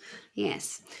well.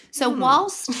 Yes. So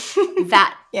whilst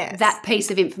that Yes. that piece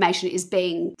of information is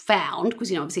being found,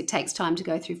 because obviously it takes time to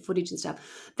go through footage and stuff,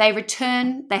 they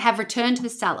have returned to the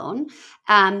salon,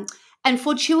 and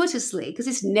fortuitously, because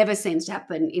this never seems to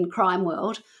happen in crime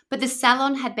world, but the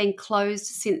salon had been closed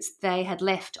since they had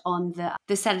left on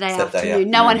the Saturday afternoon.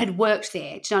 No one had worked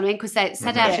there. Do you know what I mean? Because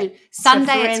Saturday afternoon,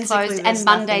 Sunday it's closed, and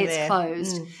Monday it's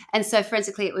closed, and so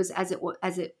forensically it was as it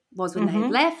was when they had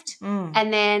left,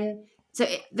 and then. So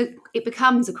it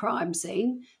becomes a crime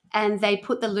scene, and they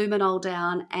put the luminol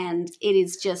down, and it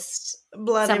is just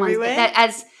blood everywhere.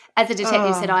 As the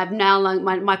detective said, I've now learned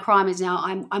my crime is now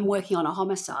I'm working on a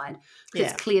homicide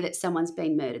because it's clear that someone's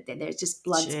been murdered there. There's just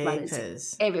blood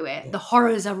splatters everywhere. The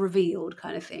horrors are revealed,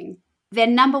 kind of thing. Their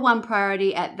number one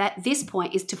priority at this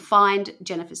point is to find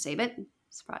Jennifer Siebert.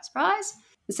 Surprise, surprise.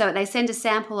 And so they send a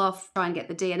sample off, try and get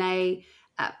the DNA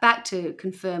back to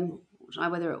confirm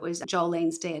whether it was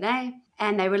Jolene's DNA,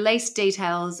 and they released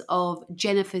details of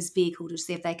Jennifer's vehicle to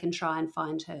see if they can try and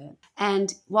find her.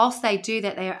 And whilst they do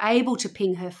that, they are able to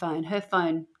ping her phone. Her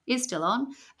phone is still on,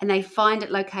 and they find it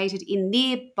located in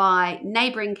nearby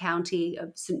neighbouring county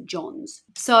of St. John's.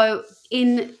 So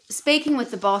in speaking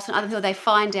with the boss and other people, they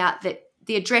find out that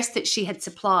the address that she had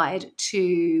supplied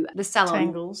to the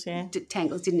salon,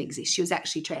 Tangles, didn't exist. She was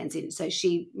actually transit, so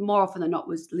she more often than not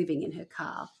was living in her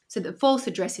car. So the false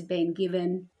address had been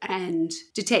given, and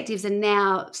detectives are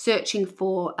now searching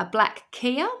for a black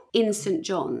Kia in St.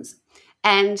 John's,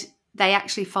 and they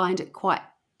actually find it quite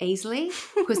easily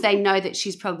because they know that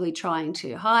she's probably trying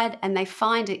to hide, and they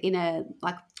find it in a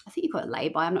I think you call it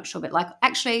lay-by, I'm not sure, but like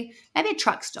actually maybe a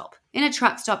truck stop. In a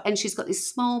truck stop, and she's got this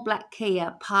small black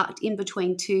Kia parked in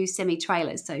between two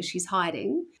semi-trailers, so she's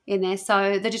hiding in there.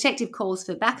 So the detective calls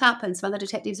for backup, and some other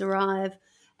detectives arrive,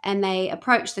 and they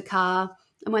approach the car,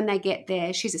 and when they get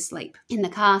there, she's asleep in the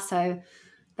car, so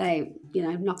they,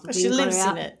 knock the She thing lives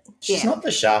out. in it. She's not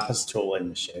the sharpest tool in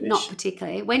the shed, is Not she?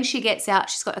 particularly. When she gets out,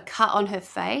 she's got a cut on her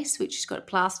face, which she's got a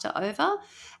plaster over.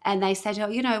 And they say to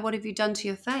her, what have you done to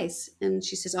your face? And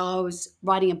she says, I was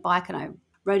riding a bike and I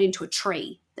rode into a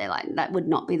tree. They're like, that would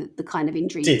not be the kind of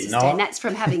injury you sustain. That's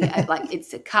from having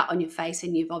it's a cut on your face,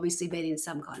 and you've obviously been in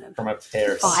some kind of From a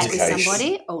pair of fight with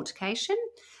somebody, altercation.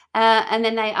 And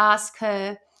then they ask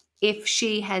her if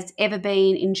she has ever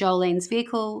been in Jolene's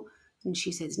vehicle, and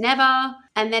she says never.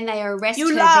 And then they arrest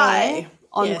her there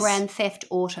on grand theft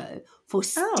auto for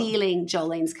stealing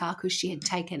Jolene's car because she had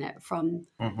taken it from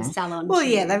the salon. Well,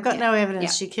 they've got no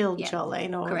evidence she killed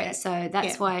Jolene. Or correct. So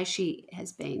that's why she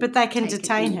has been. But they can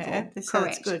detain her. So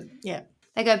that's good. Yeah.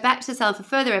 They go back to the salon for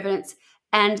further evidence,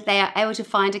 and they are able to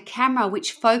find a camera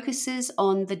which focuses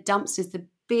on the dumpsters, the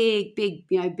big,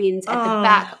 bins at the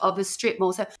back of a strip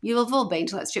mall. So you'll have all been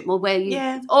to that strip mall where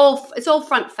it's all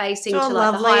front facing to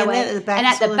like the highway, and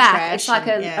at the back it's like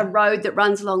a road that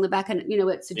runs along the back, and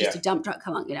it's just a dump truck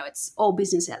come on. It's all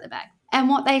business out the back. And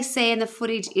what they see in the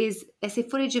footage is they see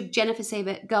footage of Jennifer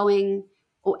Siebert going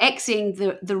or exiting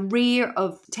the rear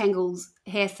of Tangle's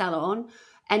hair salon,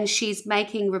 and she's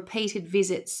making repeated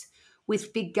visits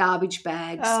with big garbage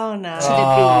bags to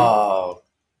the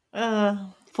bin.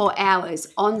 For hours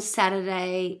on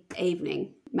Saturday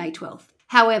evening, May 12th.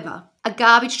 However, a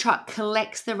garbage truck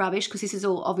collects the rubbish, because this is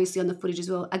all obviously on the footage as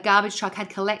well. A garbage truck had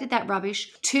collected that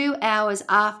rubbish 2 hours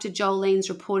after Jolene's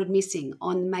reported missing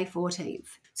on May 14th.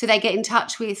 So they get in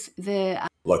touch with the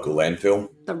local landfill,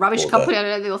 the rubbish company, I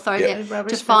don't know, the authority,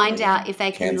 to find out if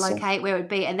they can locate where it would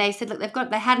be. And they said, look,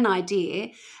 they had an idea,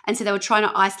 and so they were trying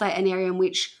to isolate an area in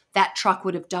which that truck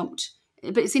would have dumped.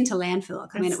 But it's into landfill.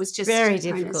 I mean, it was just very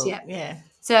difficult. Yeah.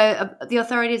 So the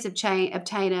authorities obtain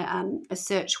a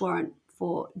search warrant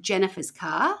for Jennifer's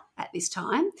car at this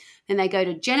time. And they go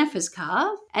to Jennifer's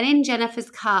car. And in Jennifer's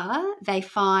car, they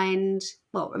find,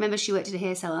 remember she worked at a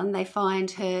hair salon. They find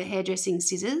her hairdressing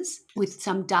scissors with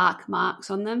some dark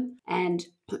marks on them. And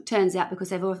it turns out, because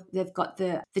they've got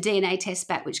the DNA test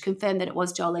back, which confirmed that it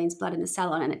was Jolene's blood in the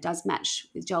salon, and it does match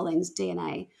with Jolene's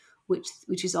DNA,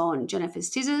 which is on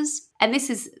Jennifer's scissors. And this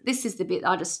is the bit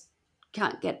I just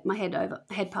can't get my head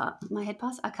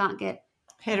past. I can't get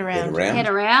head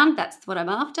around. That's what I'm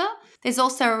after. There's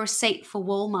also a receipt for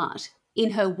Walmart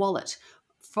in her wallet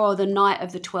for the night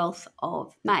of the 12th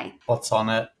of May. What's on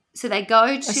it? So they go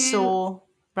to a saw,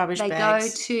 rubbish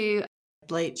bags. Go to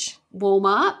bleach,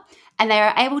 Walmart, and they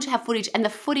are able to have footage, and the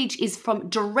footage is from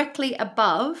directly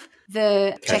above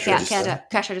the checkout counter,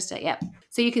 cash register. Yeah.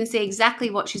 So you can see exactly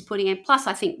what she's putting in. Plus,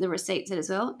 I think the receipts as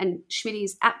well. And Schmitty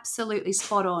is absolutely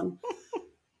spot on.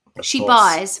 She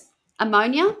buys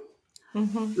ammonia,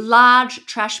 large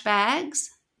trash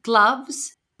bags,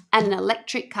 gloves, and an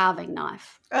electric carving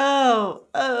knife.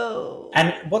 Oh.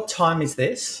 And what time is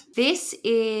this? This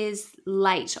is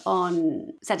late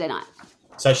on Saturday night.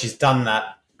 So she's done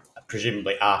that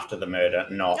presumably after the murder,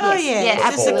 not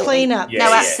absolutely. A clean-up.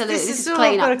 No, absolutely. This is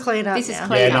clean-up. Got a clean-up. This is now.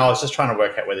 clean-up. Yeah, no, I was just trying to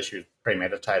work out whether she was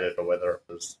premeditated or whether it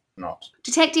was not.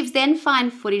 Detectives then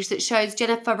find footage that shows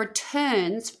Jennifer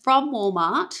returns from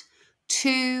Walmart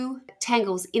to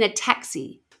Tangle's in a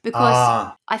taxi,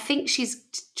 because I think she's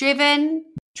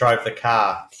drove the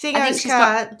car. Thingo's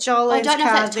car, Jolene's I don't know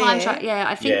car if that time there. track. Yeah,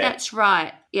 I think that's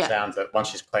right. Yeah. Sounds that once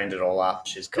she's cleaned it all up,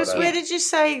 she's got Because where did you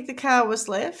say the car was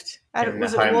left?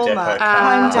 Was it Home Walmart?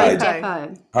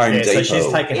 Depot. Home Depot. So she's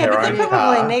taken her but own they're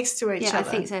car. probably next to each other. I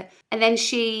think so. And then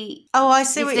she... Oh, I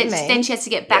see what you mean. Then she has to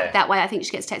get back that way. I think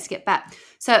she gets to get back.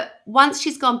 So once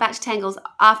she's gone back to Tangle's,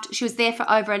 after she was there for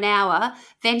over an hour,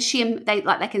 then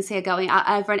they can see her going.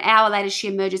 Over an hour later, she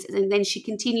emerges, and then she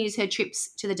continues her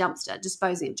trips to the dumpster,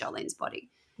 disposing of Jolene's body.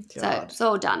 God. So it's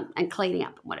all done, and cleaning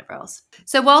up and whatever else.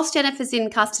 So whilst Jennifer's in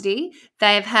custody,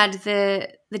 they've had the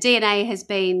DNA has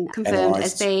been confirmed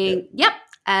as being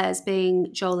as being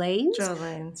Jolene's.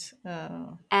 Jolene's.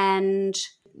 Oh. And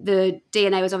the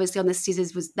DNA was obviously on the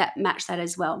scissors, that matched that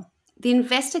as well. The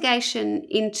investigation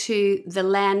into the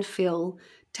landfill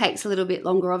takes a little bit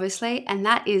longer, obviously, and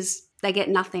that is they get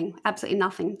nothing, absolutely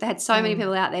nothing. They had so many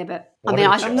people out there, but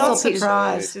I'm not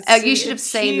surprised. You should have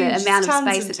seen the amount of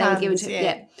space that they were given to.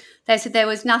 Yeah. They said there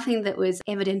was nothing that was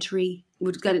evidentiary.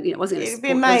 Wasn't going to. I'd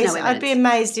be amazed. I'd be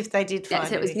amazed if they did find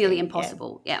so it was anything. nearly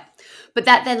impossible. Yeah. But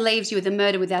that then leaves you with a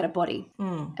murder without a body.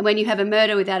 And when you have a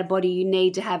murder without a body, you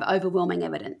need to have overwhelming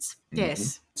evidence.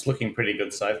 Yes. It's looking pretty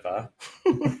good so far.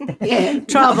 Yeah.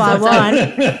 Trial by one.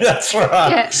 That's right.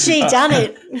 Yeah. She done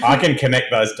it. I can connect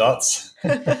those dots.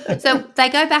 So they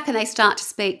go back and they start to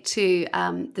speak to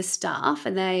the staff,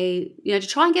 and they, to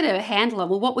try and get a handle on,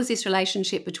 well, what was this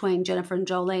relationship between Jennifer and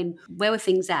Jolene? Where were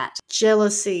things at?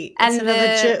 Jealousy. And It's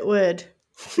another jet word.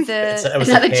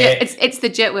 It's the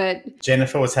jet word.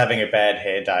 Jennifer was having a bad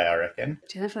hair day, I reckon.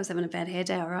 Jennifer was having a bad hair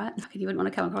day, all right? You wouldn't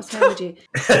want to come across her, would you?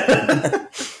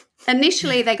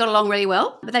 Initially, they got along really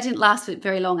well, but that didn't last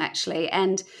very long, actually.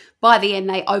 And by the end,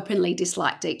 they openly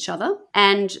disliked each other.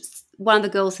 And one of the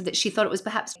girls said that she thought it was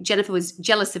perhaps Jennifer was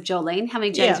jealous of Jolene. How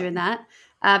many Janes are in that?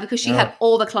 Because she had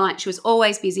all the clients. She was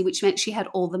always busy, which meant she had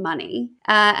all the money.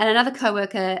 And another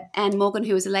co-worker, Anne Morgan,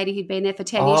 who was a lady who'd been there for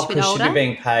 10 years, she'd been older. She'd be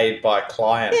being paid by a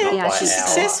client, not by she's hour.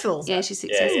 Successful. Yeah, she's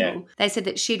successful. Yeah. They said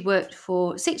that she'd worked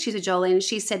for 6 years with Jolene, and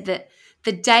she said that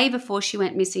the day before she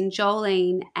went missing,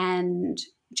 Jolene and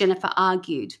Jennifer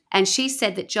argued. And she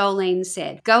said that Jolene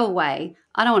said, "Go away.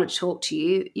 I don't want to talk to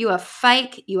you. You are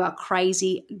fake. You are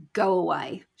crazy. Go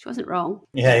away." She wasn't wrong.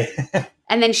 Yeah.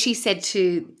 And then she said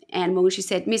to Anne Morgan, she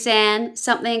said, "Miss Anne,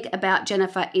 something about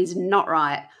Jennifer is not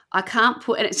right. I can't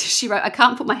put," and she wrote, "I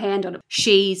can't put my hand on it.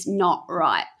 She's not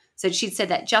right." So she'd said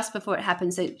that just before it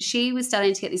happened. So she was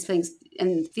starting to get these feelings.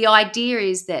 And the idea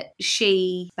is that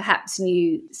she perhaps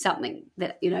knew something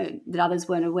that, that others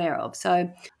weren't aware of. So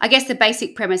I guess the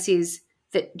basic premise is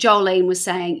that Jolene was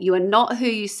saying, "You are not who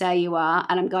you say you are,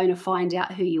 and I'm going to find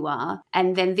out who you are."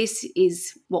 And then this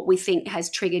is what we think has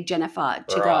triggered Jennifer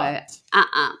to go,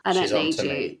 I don't need you.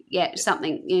 Me. Yeah,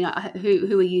 something,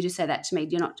 who are you to say that to me?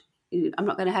 I'm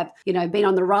not going to have, been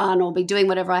on the run or be doing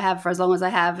whatever I have for as long as I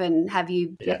have and have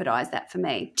you jeopardize that for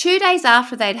me. 2 days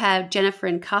after they'd had Jennifer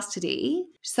in custody,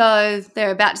 so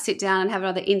they're about to sit down and have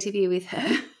another interview with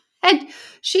her. And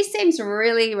she seems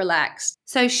really relaxed.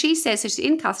 So she says, so she's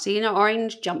in custody in an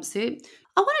orange jumpsuit.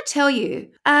 "I want to tell you,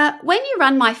 when you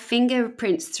run my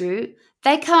fingerprints through,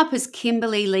 they come up as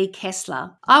Kimberly Lee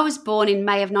Kessler. I was born in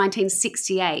May of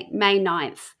 1968, May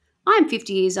 9th. I'm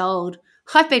 50 years old.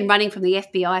 I've been running from the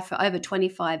FBI for over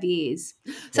 25 years."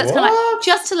 So it's kind of like,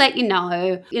 just to let you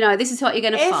know, this is what you're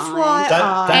going to find.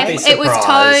 Don't be surprised. It was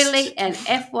totally an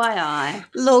FYI.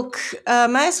 Look,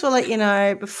 may as well let you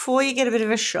know, before you get a bit of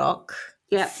a shock,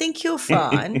 Yeah. I think you'll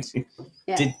find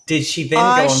Yeah. Did she then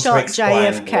I go on shot to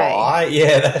explain JFK. why?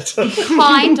 Yeah, that's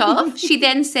Kind of. She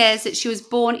then says that she was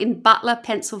born in Butler,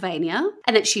 Pennsylvania,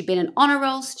 and that she'd been an honor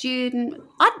roll student.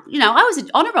 I was an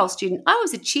honor roll student. I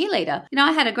was a cheerleader.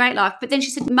 I had a great life. But then she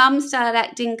said, "Mum started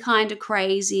acting kind of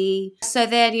crazy. So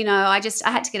then, I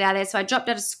had to get out of there. So I dropped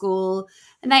out of school.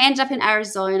 And they ended up in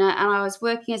Arizona, and I was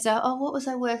working as what was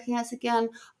I working as again?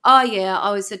 Oh, yeah,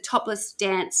 I was a topless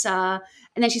dancer.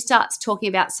 And then she starts talking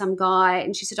about some guy,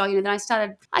 and she said, then I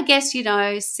started, I guess,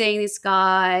 seeing this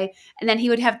guy. And then he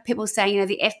would have people saying,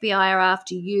 the FBI are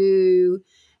after you.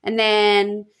 And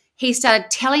then he started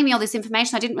telling me all this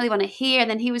information I didn't really want to hear. And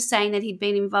then he was saying that he'd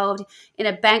been involved in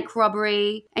a bank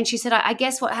robbery. And she said, I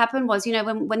guess what happened was,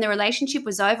 when the relationship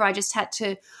was over, I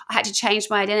had to change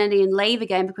my identity and leave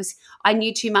again because I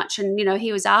knew too much and,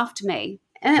 he was after me.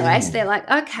 Anyway, so they're like,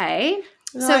 okay.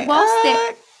 So whilst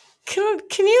they're...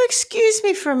 Can you excuse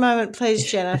me for a moment, please,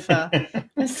 Jennifer?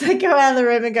 As they go out of the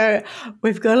room and go,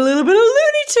 "We've got a little bit of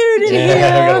Looney Tune in here.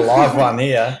 Yeah, we've got a live one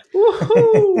here."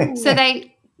 Woohoo. So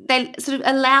they sort of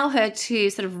allow her to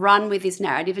sort of run with this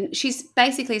narrative, and she's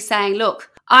basically saying,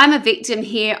 "Look, I'm a victim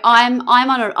here. I'm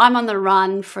on the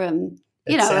run from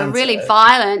a really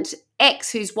violent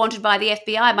ex who's wanted by the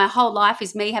FBI. My whole life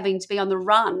is me having to be on the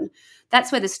run."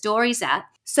 That's where the story's at.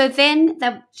 So then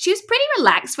she was pretty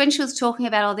relaxed when she was talking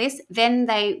about all this. Then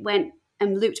they went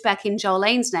and looped back in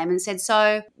Jolene's name and said,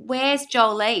 "So where's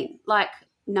Jolene?" Like,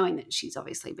 knowing that she's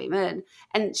obviously been murdered.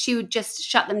 And she would just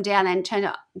shut them down and turn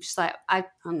up. She's like, I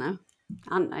don't know,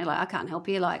 like, I can't help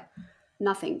you. Like,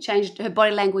 nothing changed. Her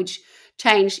body language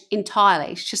changed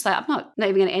entirely. She's just like, I'm not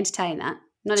even going to entertain that.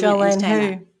 Not even going to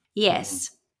entertain that.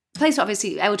 Yes. Police were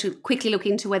obviously able to quickly look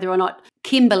into whether or not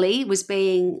Kimberly was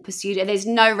being pursued, and there's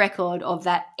no record of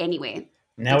that anywhere.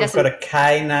 Now we've got a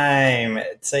K name.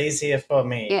 It's easier for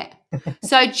me. Yeah.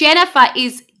 So Jennifer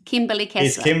is Kimberly Kessler.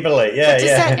 Is Kimberly, yeah, Does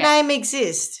that name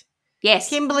exist? Yes.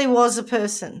 Kimberly was a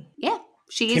person. Yeah.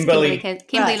 She is Kimberly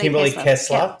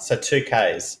Kessler. Yeah. So 2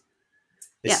 Ks.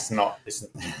 This is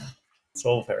it's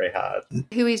all very hard.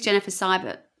 Who is Jennifer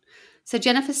Seibert? So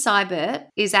Jennifer Seibert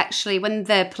is actually, when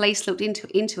the police looked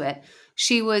into it,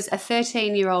 she was a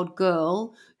 13-year-old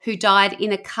girl who died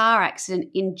in a car accident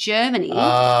in Germany.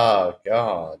 Oh,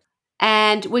 God.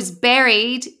 And was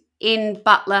buried in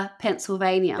Butler,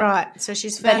 Pennsylvania. Right. So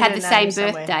she's but found had her the same name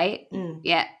somewhere. birth date.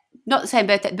 Yeah. Not the same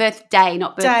birthday,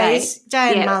 not birthday.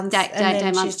 Day and month, day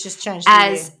and month, she's just changed the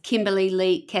as year. Kimberly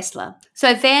Lee Kessler.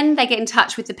 So then they get in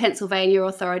touch with the Pennsylvania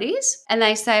authorities and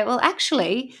they say, well,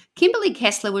 actually, Kimberly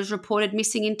Kessler was reported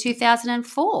missing in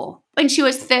 2004 when she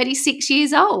was 36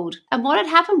 years old. And what had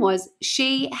happened was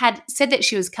she had said that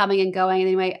she was coming and going. And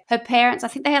anyway, her parents, I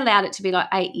think they allowed it to be like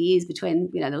 8 years between,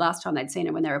 the last time they'd seen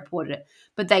her when they reported it.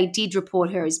 But they did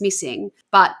report her as missing.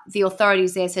 But the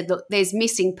authorities there said, look, there's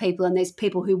missing people and there's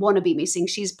people who want to be missing.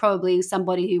 She's probably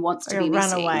somebody who wants to be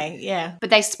missing. Runaway, yeah. But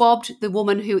they swabbed the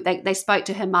woman who they spoke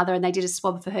to her mother and they did a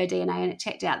swab for her DNA and it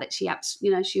checked out that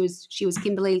she was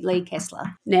Kimberly Lee Kessler,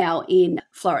 now in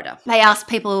Florida. They asked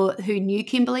people who knew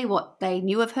Kimberly what they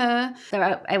knew of her. They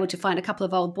were able to find a couple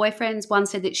of old boyfriends. One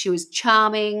said that she was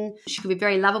charming. She could be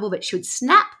very lovable, but she would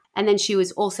snap. And then she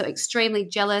was also extremely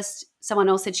jealous. Someone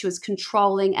else said she was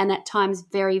controlling and at times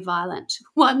very violent.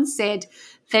 One said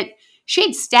that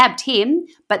she'd stabbed him,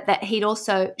 but that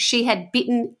she had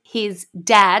bitten his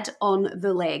dad on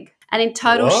the leg. And in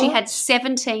total, she had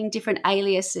 17 different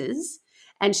aliases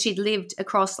and she'd lived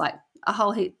across like a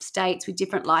whole heap of states with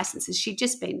different licenses. She'd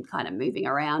just been kind of moving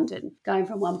around and going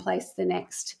from one place to the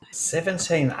next.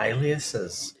 17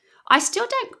 aliases. I still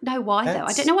don't know why though.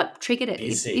 I don't know what triggered it.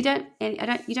 Busy. You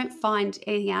don't find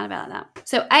anything out about that.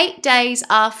 So 8 days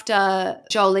after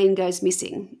Joleen goes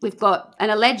missing, we've got an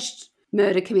alleged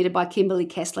murder committed by Kimberly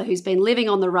Kessler, who's been living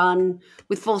on the run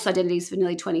with false identities for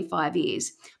nearly 25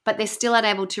 years. But they're still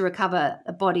unable to recover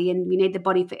a body and we need the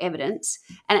body for evidence.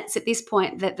 And it's at this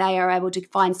point that they are able to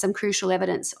find some crucial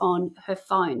evidence on her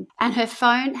phone. And her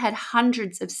phone had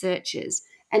hundreds of searches.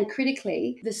 And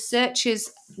critically, the searches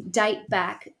date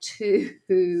back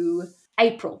to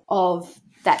April of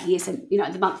that year, so,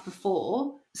 the month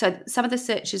before. So some of the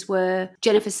searches were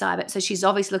Jennifer Seibert, so she's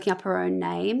obviously looking up her own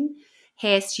name,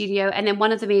 hair studio, and then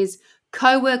one of them is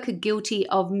co-worker guilty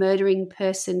of murdering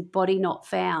person, body not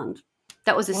found.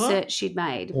 That was a search she'd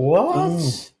made.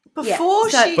 What?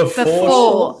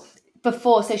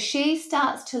 Before, so she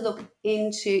starts to look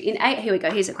into here we go.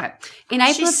 Here's a quote. In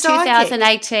April of psychic.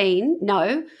 2018,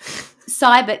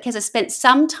 Seibert has spent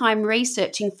some time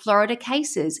researching Florida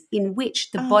cases in which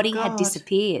the body had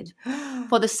disappeared.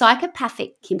 For the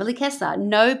psychopathic Kimberly Kessler,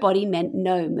 no body meant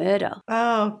no murder.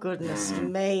 Oh, goodness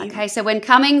me. Okay, so when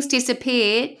Cummings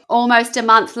disappeared, almost a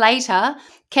month later,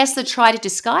 Kessler tried to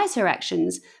disguise her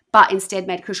actions, but instead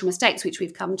made crucial mistakes, which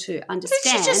we've come to understand.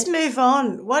 Did she just move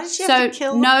on? Why did she have to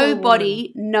kill the no poor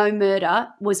body, no murder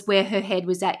was where her head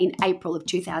was at in April of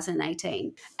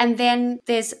 2018. And then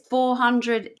there's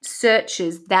 400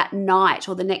 searches that night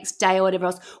or the next day or whatever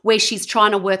else where she's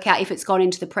trying to work out if it's gone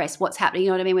into the press, what's happening, you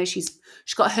know what I mean, where she's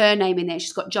got her name in there,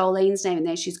 she's got Joleen's name in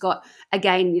there, she's got,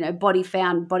 again, body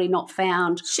found, body not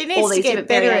found. She needs to get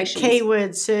better at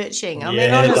keyword searching. I mean,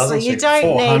 honestly, you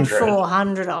don't need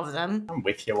 400 of them. I'm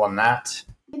with you on that.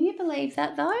 Can you believe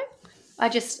that, though? I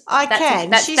can.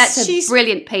 That's a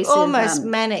brilliant piece almost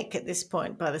manic at this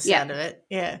point by the sound of it.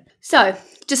 Yeah. So,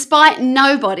 despite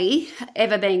nobody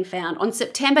ever being found, on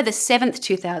September the 7th,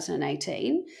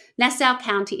 2018, Nassau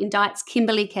County indicts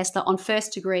Kimberly Kessler on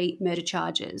first-degree murder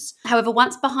charges. However,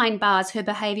 once behind bars, her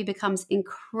behaviour becomes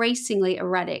increasingly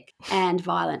erratic and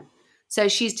violent. So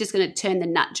she's just going to turn the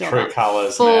nut job True up.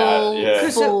 colours Full, now. Yeah.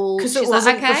 Because it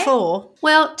wasn't before.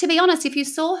 Well, to be honest, if you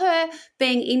saw her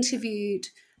being interviewed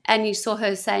and you saw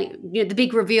her saying, the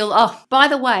big reveal, oh, by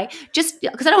the way, just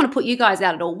because I don't want to put you guys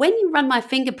out at all, when you run my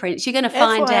fingerprints, you're going to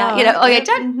find out,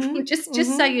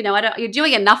 just so you know, you're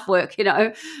doing enough work,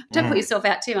 don't put yourself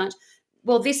out too much.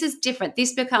 Well, this is different.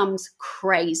 This becomes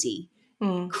crazy,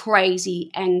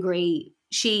 angry.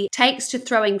 She takes to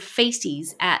throwing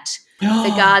feces at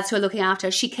the guards who are looking after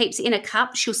her. She keeps it in a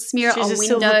cup. She'll smear it on windows.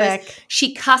 Silverback.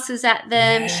 She cusses at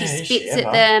them. She spits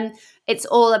at them. It's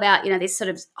all about, this sort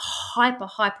of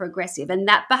hyper aggressive. And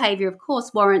that behaviour, of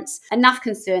course, warrants enough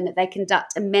concern that they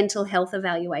conduct a mental health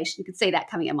evaluation. You could see that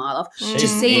coming a mile off to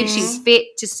see if she's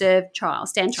fit to stand trial.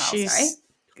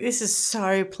 This is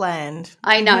so planned.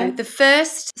 I know. The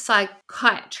first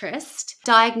psychiatrist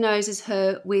diagnoses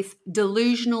her with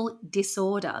delusional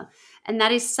disorder. And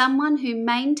that is someone who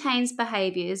maintains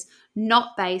behaviours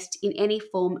not based in any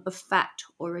form of fact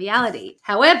or reality.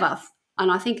 However, and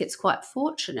I think it's quite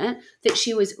fortunate that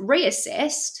she was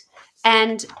reassessed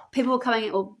And people were coming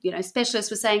in, or,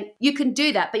 specialists were saying, you can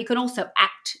do that, but you can also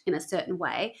act in a certain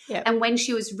way. Yep. And when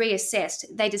she was reassessed,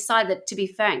 they decided that, to be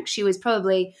frank, she was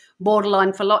probably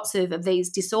borderline for lots of these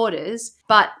disorders.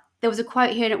 But there was a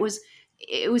quote here, and it was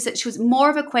that she was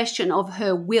more of a question of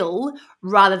her will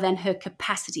rather than her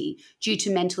capacity due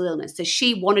to mental illness. So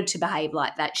she wanted to behave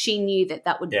like that. She knew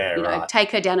that would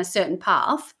take her down a certain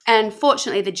path. And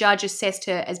fortunately, the judge assessed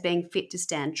her as being fit to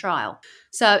stand trial.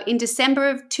 So in December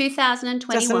of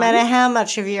 2021... Doesn't matter how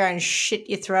much of your own shit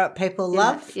you throw at people,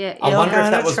 love. Yeah. I wonder if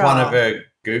that was one of her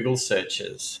Google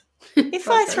searches. If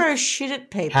I throw shit at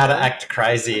people... How to act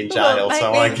crazy in jail,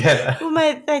 I get it.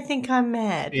 Well, they think I'm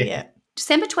mad, yeah.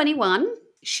 December 21,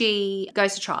 she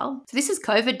goes to trial. So this is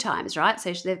COVID times, right?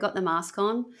 So they've got the mask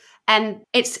on. And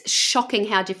it's shocking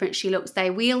how different she looks. They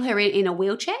wheel her in a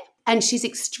wheelchair, and she's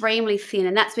extremely thin.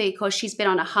 And that's because she's been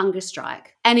on a hunger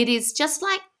strike. And it is just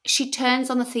like she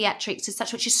turns on the theatrics to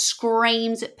such what she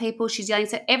screams at people. She's yelling.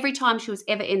 So every time she was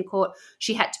ever in court,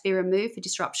 she had to be removed for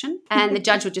disruption. And the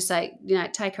judge would just say,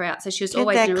 take her out. So she was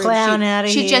always that in a room. clown out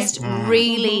of she here. just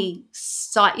really,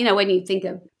 when you think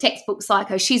of textbook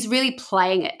psycho, she's really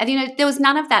playing it. And, there was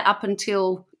none of that up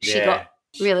until she got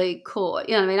really caught.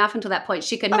 You know what I mean? Up until that point,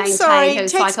 she could maintain her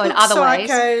psycho in other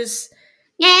ways.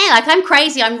 Yeah, like I'm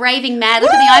crazy, I'm raving mad.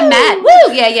 Look at me, I'm mad.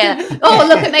 Woo, yeah. Oh,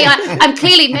 look at me, I'm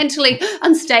clearly mentally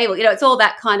unstable. It's all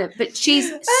that kind of. But she's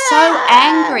so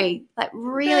angry, like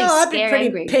really I'd be pretty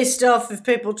angry. pissed off if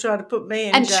people try to put me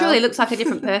in and jail. truly looks like a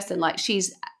different person. Like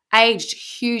she's aged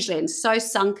hugely and so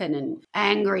sunken and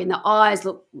angry, and the eyes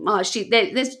look.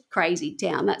 There's crazy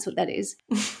down. That's what that is.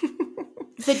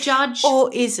 The judge,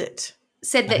 or is it?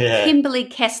 Said that Kimberly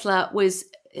Kessler was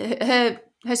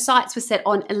her sights were set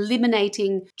on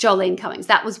eliminating Joleen Cummings.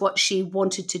 That was what she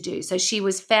wanted to do. So she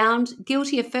was found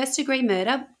guilty of first-degree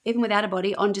murder, even without a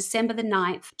body, on December the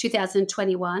 9th,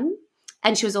 2021.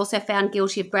 And she was also found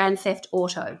guilty of grand theft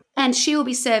auto. And she will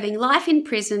be serving life in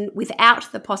prison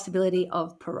without the possibility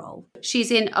of parole.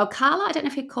 She's in Ocala. I don't know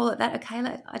if you call it that,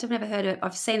 Ocala. I've never heard of it.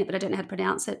 I've seen it, but I don't know how to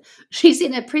pronounce it. She's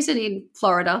in a prison in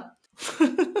Florida.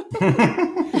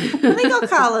 I think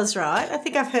Ocala's right. I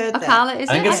think I've heard that. Ocala, is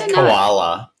it? I think it's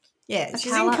Koala. Yeah,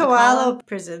 she's in Koala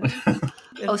prison.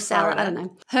 Or Sarah, I don't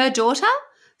know. Her daughter,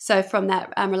 so from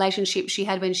that relationship she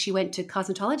had when she went to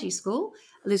cosmetology school,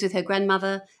 lives with her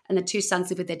grandmother, and the two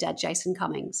sons live with their dad, Jason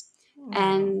Cummings.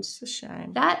 And it's a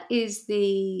shame. That is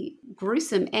the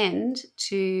gruesome end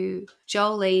to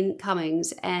Joleen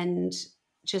Cummings and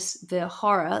just the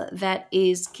horror that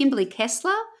is Kimberly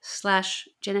Kessler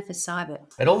 / Jennifer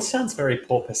Seibert. It all sounds very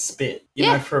Pauper Spit, you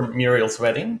know, from Muriel's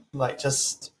Wedding. Like, it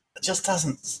just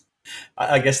doesn't.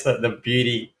 I guess the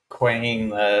beauty queen,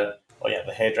 the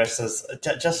hairdressers,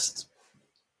 just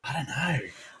I don't know.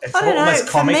 It's almost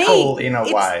comical in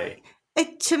a way.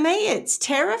 To me, it's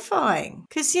terrifying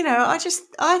because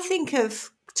I think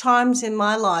of times in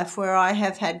my life where I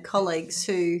have had colleagues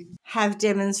who have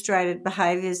demonstrated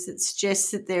behaviours that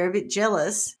suggest that they're a bit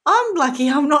jealous. I'm lucky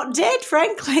I'm not dead,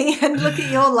 frankly, and look at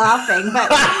you all laughing. But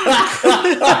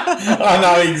I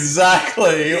know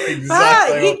exactly.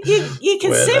 You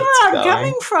can see where I'm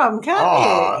coming from,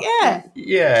 can't you? Yeah.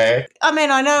 Yeah. I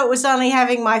mean, I know it was only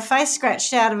having my face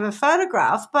scratched out of a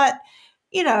photograph, but,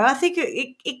 I think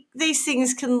these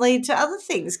things can lead to other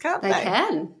things, can't they? They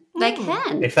can. They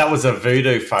can. If that was a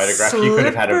voodoo photograph, you could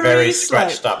have had a very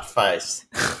scratched up face.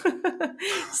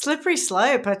 Slippery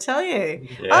slope, I tell you.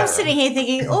 Yeah. I'm sitting here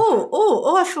thinking,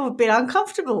 I feel a bit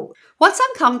uncomfortable. What's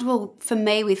uncomfortable for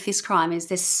me with this crime is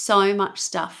there's so much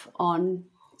stuff on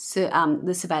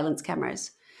the surveillance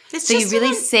cameras. So you're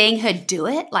really seeing her do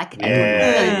it, but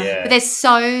there's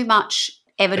so much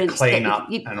evidence, the clean up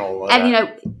and all that.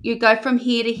 And you go from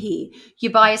here to here.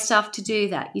 You buy your stuff to do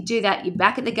that. You do that. You're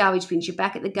back at the garbage bins. You're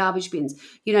back at the garbage bins.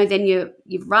 Then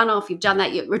you've run off. You've done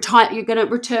that. You're going to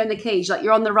return the keys. Like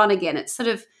you're on the run again. It's sort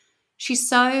of she's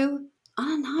so I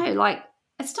don't know. Like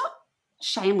it's not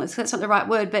shameless. That's not the right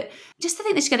word. But just to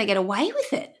think that she's going to get away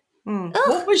with it.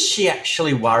 What was she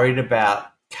actually worried about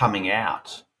coming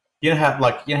out? How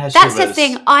that's the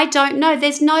thing. I don't know.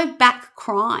 There's no back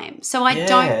crime, so I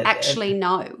don't actually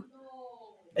know.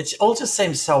 It all just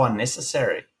seems so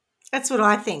unnecessary. That's what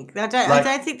I think. I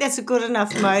don't think that's a good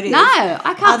enough motive. No,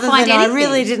 I can't find anything. I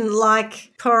really didn't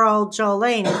like poor old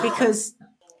Joleen because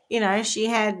she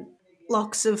had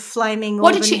locks of flaming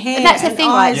auburn hair. That's the thing.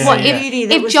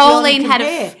 If Joleen had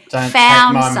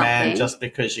found take my something, man just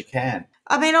because you can.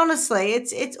 I mean, honestly,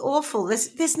 it's awful.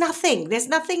 There's nothing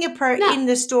in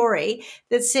the story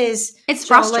that says it's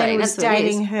frustrating. Joleen was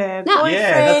dating her boyfriend.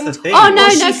 Yeah, that's the thing. Oh no,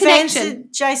 she no fancied connection.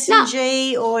 Jason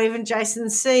G or even Jason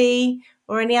C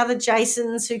or any other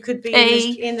Jasons who could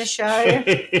be in the show.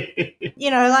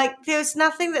 There was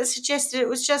nothing that suggested it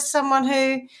was just someone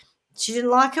who she didn't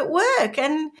like at work.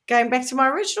 And going back to my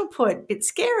original point, a bit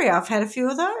scary. I've had a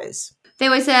few of those. There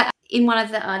was in one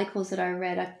of the articles that I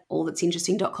read,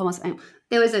 allthat'sinteresting.com or something,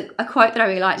 there was a quote that I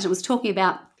really liked, and it was talking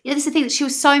about, this is the thing, that she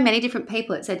was so many different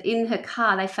people. It said in her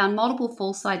car they found multiple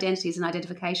false identities and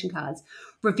identification cards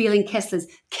revealing Kessler's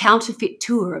counterfeit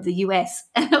tour of the US.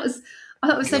 And I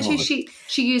thought it was so true. She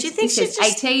used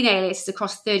 18 aliases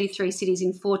across 33 cities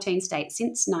in 14 states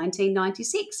since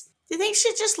 1996. Do you think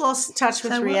she just lost touch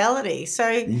with reality?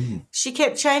 So she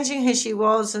kept changing who she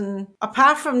was, and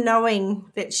apart from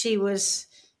knowing that she was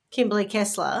Kimberly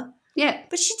Kessler,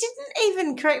 but she didn't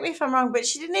even, correct me if I'm wrong, but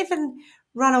she didn't even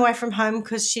run away from home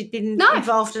because she'd been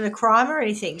involved in a crime or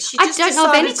anything. She just I don't know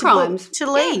of any crimes. To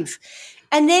leave.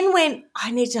 And then went,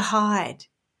 I need to hide.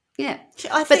 Yeah.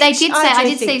 But they did say, I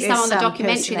did see some on the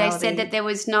documentary, they said that there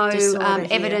was no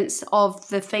evidence of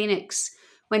the Phoenix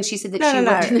when she said that she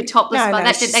worked in the topless bar.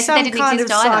 They said they didn't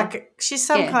exist either. She's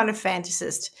some kind of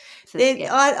fantasist.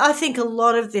 I think a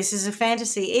lot of this is a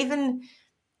fantasy, even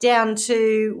down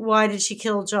to why did she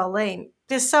kill Joleen?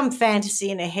 There's some fantasy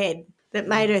in her head that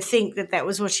made her think that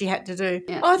was what she had to do.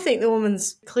 Yeah. I think the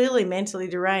woman's clearly mentally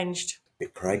deranged. A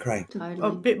bit cray-cray. Totally.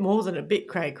 A bit more than a bit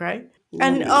cray-cray.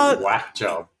 And whack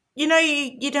job. You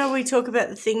know, we talk about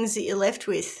the things that you're left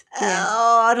with.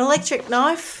 An electric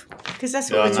knife, because that's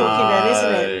what we're talking about,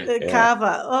 isn't it? The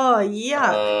carver. Oh,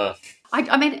 yuck.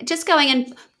 I mean, just going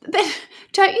in, but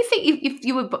don't you think if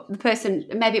you were the person,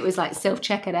 maybe it was like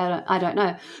self-check it out, I don't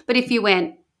know, but if you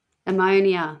went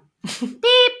ammonia,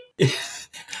 beep,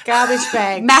 garbage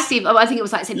bag, massive, I think it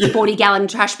was like 40-gallon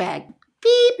trash bag,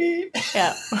 beep,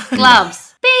 yeah,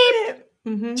 gloves, beep.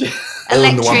 Mm-hmm.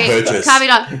 Electric, carving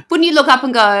on. Wouldn't you look up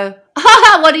and go,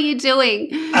 what are you doing?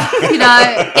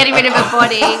 Getting rid of a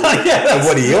body.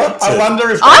 What are you up to? I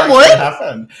wonder if that would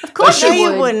happen. Of course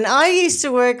you wouldn't. I used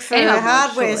to work for a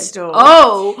hardware store.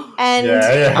 Oh. And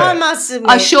I must admit.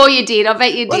 I'm sure you did. I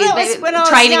bet you did. Well, that was when I was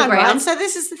training young, ground. right? So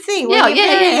this is the thing. When you're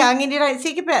very young and you don't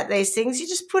think about these things, you're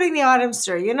just putting the items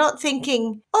through. You're not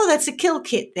thinking, that's a kill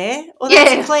kit there, or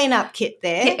that's a clean-up kit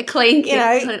there. Yeah, a clean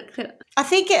kit. I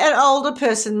think an older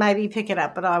person maybe pick it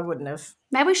up, but I wouldn't have.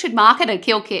 Maybe we should market a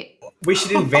kill kit. We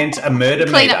should invent a murder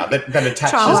meter that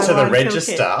attaches to the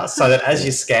register so that as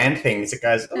you scan things, it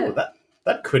goes,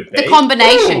 that could be. The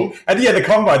combination. And the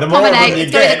combo. The more of them you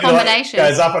get, the combination.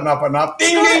 Goes up and up and up.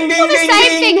 Ding, ding, ding, well, the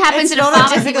same thing happens at a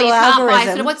pharmacy where you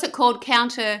can't buy. What's it called?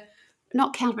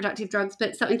 Not counterproductive drugs,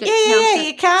 but something that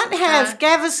you can't have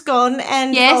Gaviscon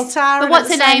and Voltaren. But what's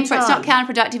the name for it? It's not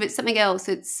counterproductive, it's something else.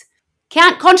 It's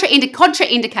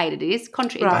contraindicated. It is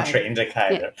contraindicated.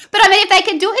 Yeah. But I mean, if they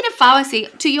can do it in a pharmacy,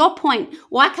 to your point,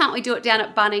 why can't we do it down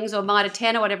at Bunnings or Mitre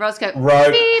 10 or whatever else? Go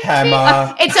rope, beep,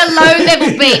 hammer. Beep. It's a low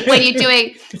level beep when you're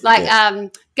doing like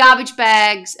garbage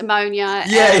bags, ammonia,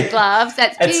 gloves.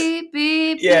 That's beep,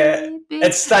 beep, beep, beep.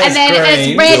 It stays and then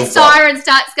green. Its red siren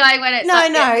starts going when it's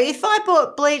If I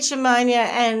bought bleach, ammonia,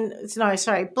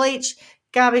 bleach,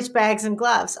 garbage bags and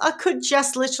gloves, I could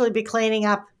just literally be cleaning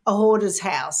up a hoarder's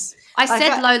house. I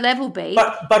said low level beep.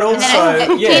 But also,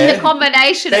 in the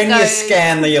combination then you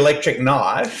scan the electric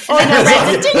knife. Oh,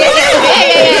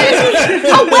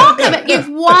 welcome. You've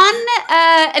won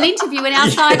an interview in our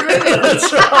side room.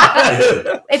 That's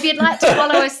right. If you'd like to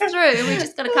follow us through, we've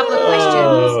just got a couple of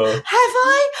questions. Have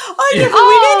I? I never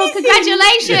win anything.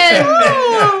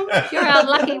 Congratulations. You're our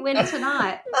lucky winner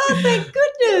tonight. Oh, thank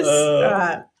goodness. All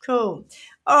right, cool.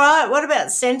 All right, what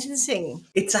about sentencing?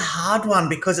 It's a hard one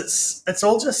because it's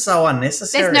all just so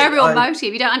unnecessary. There's no real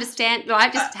motive. You don't understand, right?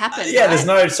 It just happens. Yeah, right? There's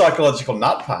no psychological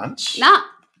nut punch. Nah,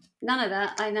 none of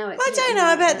that. I know it. I don't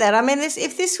know about that. I mean,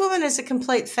 if this woman is a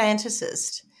complete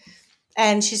fantasist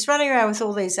and she's running around with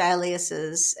all these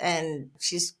aliases and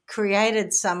she's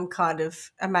created some kind of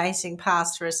amazing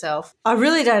past for herself, I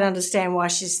really don't understand why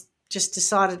she's just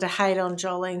decided to hate on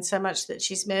Joleen so much that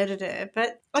she's murdered her.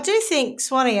 But I do think,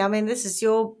 Swanny, I mean, this is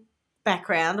your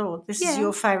background or this is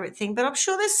your favourite thing, but I'm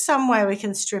sure there's some way we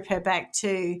can strip her back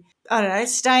to, I don't know,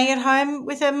 staying at home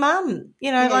with her mum,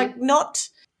 like not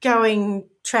going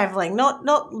travelling, not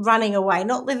running away,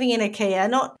 not living in a Kia,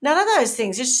 none of those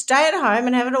things. Just stay at home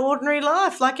and have an ordinary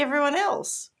life like everyone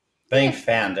else. Being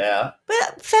found out.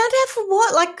 But found out for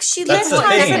what? Like she left home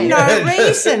for no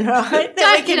reason, right?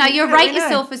 You rate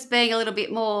yourself as being a little bit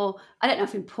more, I don't know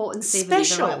if importance even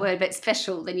is the right word, but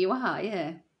special than you are,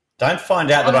 yeah. Don't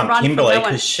find out that I'm Kimberly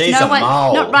because she's a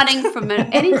mole. Not running from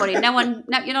anybody. You're not on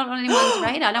anyone's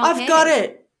radar. No one cares. I've got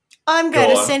it. I'm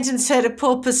going to sentence her to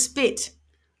Pauper Spit.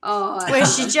 Oh, where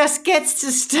she just gets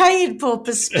to stay in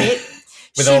Pauper Spit.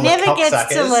 with she all the never gets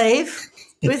to cocksuckers. leave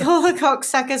with all the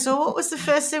cocksuckers. Or what was the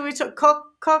first thing we took?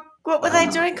 What were they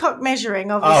doing? Cock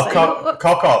measuring, obviously. Oh,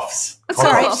 cock-offs.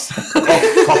 Sorry.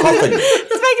 Cock-offing.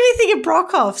 It's making me think of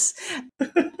Brock-offs.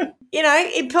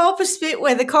 In Pulper Spit,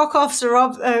 where the cock-offs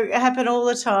happen all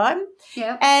the time.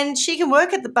 Yeah. And she can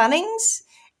work at the Bunnings,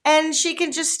 and she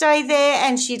can just stay there,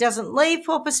 and she doesn't leave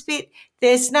Pulper Spit.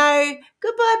 There's no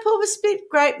goodbye, Pulper Spit.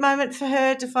 Great moment for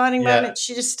her, defining moment.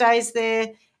 She just stays there,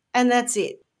 and that's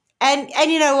it. And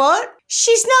you know what?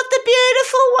 She's not the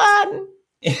beautiful one.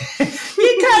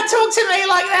 You can't talk to me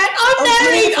like that. I'm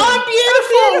married. I'm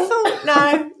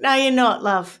beautiful. No, you're not,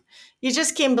 love. You're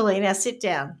just Kimberly. Now sit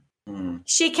down.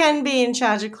 She can be in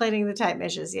charge of cleaning the tape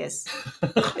measures, yes.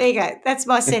 There you go. That's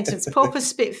my sentence. Pulper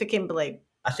Spit for Kimberly.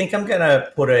 I think I'm going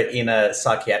to put her in a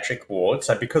psychiatric ward.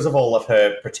 So because of all of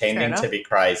her pretending to be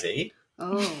crazy,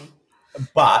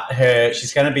 but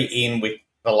she's going to be in with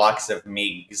the likes of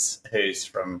Miggs, who's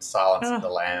from Silence of the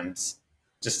Lambs.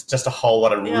 Just a whole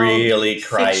lot of really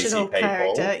crazy people.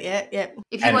 Character. Yeah.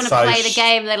 If you want to play the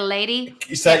game, little lady.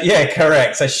 So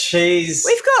correct. So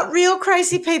we've got real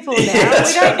crazy people now.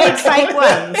 We don't need fake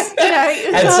ones.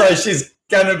 And so she's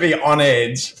going to be on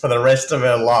edge for the rest of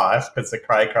her life because the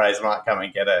cray-crays might come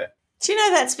and get her. Do you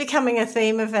know that's becoming a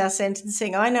theme of our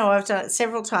sentencing? I know I've done it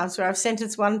several times where I've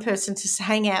sentenced one person to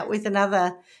hang out with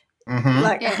another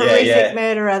horrific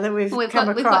murderer that we've come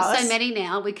across. We've got so many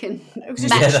now, we can match them.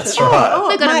 That's right.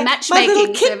 We've got a matchmaking my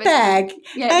little kit service. bag.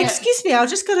 Excuse me, I've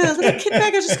just got a little kit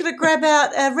bag. I've just got to grab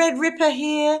out a Red Ripper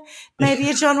here, maybe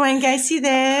a John Wayne Gacy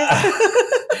there.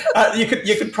 You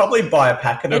could probably buy a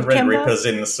packet of Ed Red Kemper. Rippers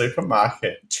in the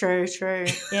supermarket. True,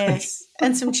 yes.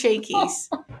 And some cheekies.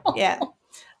 Yeah.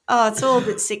 Oh, it's all a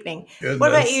bit sickening. Goodness. What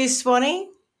about you, Swanny?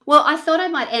 Well, I thought I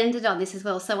might end it on this as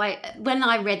well. So when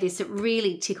I read this, it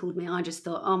really tickled me. I just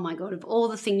thought, oh my God, of all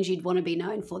the things you'd want to be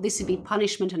known for, this would be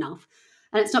punishment enough.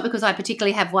 And it's not because I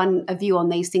particularly have a view on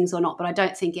these things or not, but I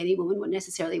don't think any woman would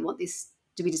necessarily want this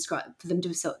to be described for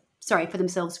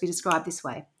themselves to be described this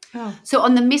way. Oh. So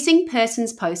on the missing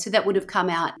persons poster that would have come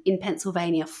out in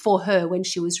Pennsylvania for her when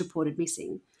she was reported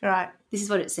missing. Right. This is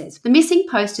what it says. The missing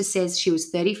poster says she was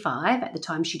 35 at the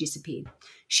time she disappeared.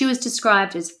 She was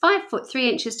described as 5 foot 3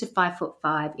 inches to 5 foot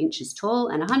 5 inches tall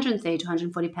and 130 to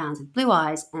 140 pounds with blue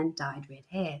eyes and dyed red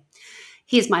hair.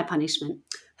 Here's my punishment.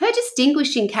 Her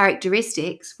distinguishing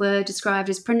characteristics were described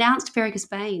as pronounced varicose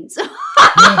veins. On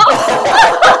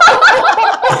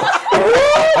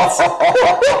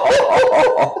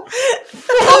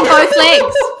both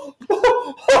legs.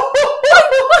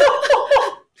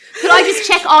 Could I just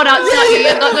check? Oh, no, it's not you.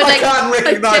 I can't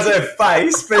recognise her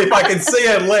face, but if I can see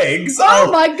her legs...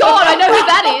 Oh, my God, I know who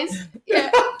that is.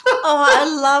 Yeah. Oh, I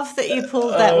love that you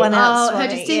pulled that one out, Swanny.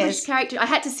 Her distinguished character. I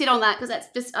had to sit on that because that's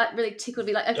just really tickled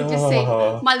me. Like I could just see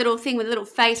my little thing with a little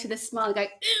face with a smile going,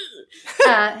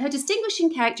 her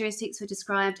distinguishing characteristics were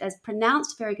described as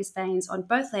pronounced varicose veins on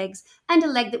both legs and a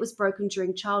leg that was broken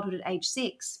during childhood at age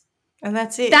 6. And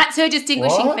that's it. That's her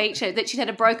distinguishing feature, that she'd had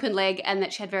a broken leg and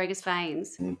that she had varicose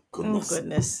veins.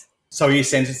 Goodness. So are you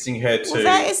sentencing her to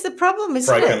that is the problem,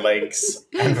 isn't broken it? legs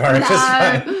and varicose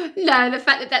veins? No, the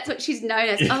fact that that's what she's known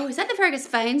as. Oh, is that the varicose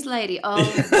veins lady? Oh,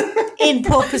 in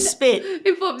Pulper Spit.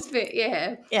 In Pulper Spit,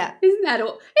 yeah. Yeah. Isn't that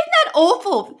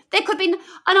awful? There could be, and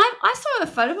I saw a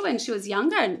photo of her when she was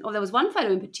younger, and there was one photo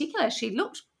in particular. She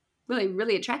looked really,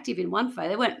 really attractive in one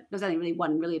photo. There was only really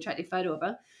one really attractive photo of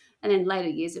her. And in later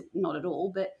years, not at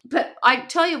all. But I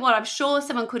tell you what, I'm sure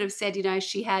someone could have said,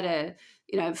 she had a,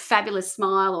 fabulous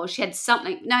smile or she had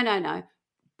something. No.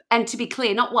 And to be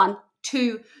clear, not one,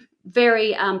 two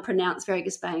very pronounced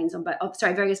varicose veins on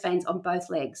both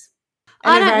legs.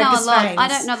 I don't know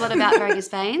a lot about varicose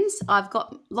veins. I've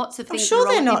got lots of things. I'm sure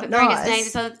they're not varicose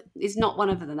nice. veins is not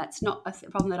one of them. That's not a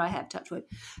problem that I have, touch wood.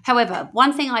 However,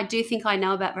 one thing I do think I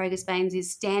know about varicose veins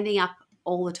is standing up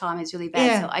all the time is really bad.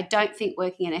 Yeah. So I don't think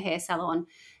working in a hair salon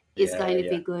is going to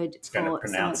be good. It's going to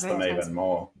pronounce them even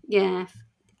more. Yeah.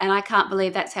 And I can't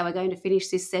believe that's how we're going to finish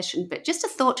this session. But just a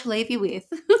thought to leave you with.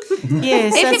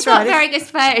 Yes, if that's you've got right.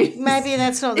 varicose veins. Maybe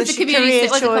that's not it's the a community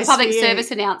career choice public for you. service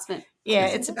announcement. Yeah,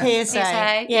 it's a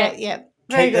PSA. Yeah.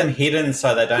 Very Keep good. them hidden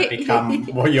so they don't become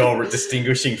your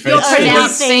distinguishing features. Your Only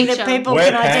pronounced thing feature. that people Wear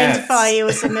can identify pants. you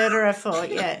as a murderer for,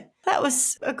 yeah. That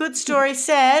was a good story.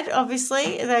 Sad,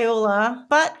 obviously, they all are.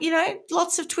 But,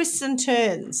 lots of twists and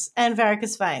turns and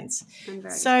varicose veins.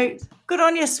 So good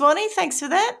on you, Swanny. Thanks for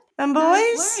that. And boys,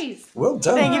 No worries. Well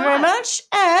done. thank you very much.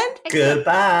 And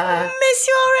Goodbye. miss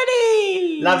you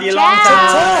already. Love you long time.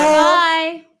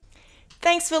 Bye.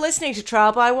 Thanks for listening to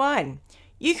Trial by Wine.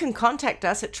 You can contact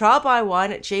us at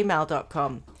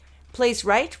trialbywine@gmail.com. Please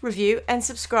rate, review and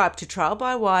subscribe to Trial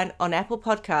by Wine on Apple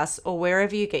Podcasts or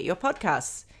wherever you get your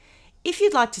podcasts. If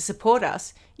you'd like to support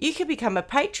us, you can become a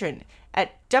patron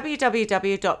at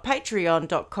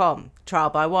www.patreon.com, Trial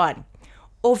by Wine,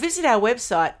 or visit our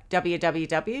website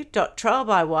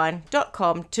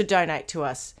www.trialbywine.com to donate to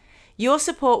us. Your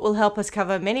support will help us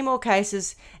cover many more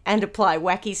cases and apply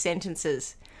wacky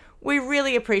sentences. We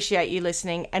really appreciate you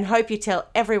listening and hope you tell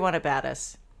everyone about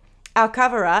us. Our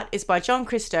cover art is by John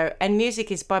Christo and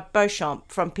music is by Beauchamp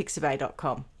from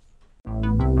Pixabay.com.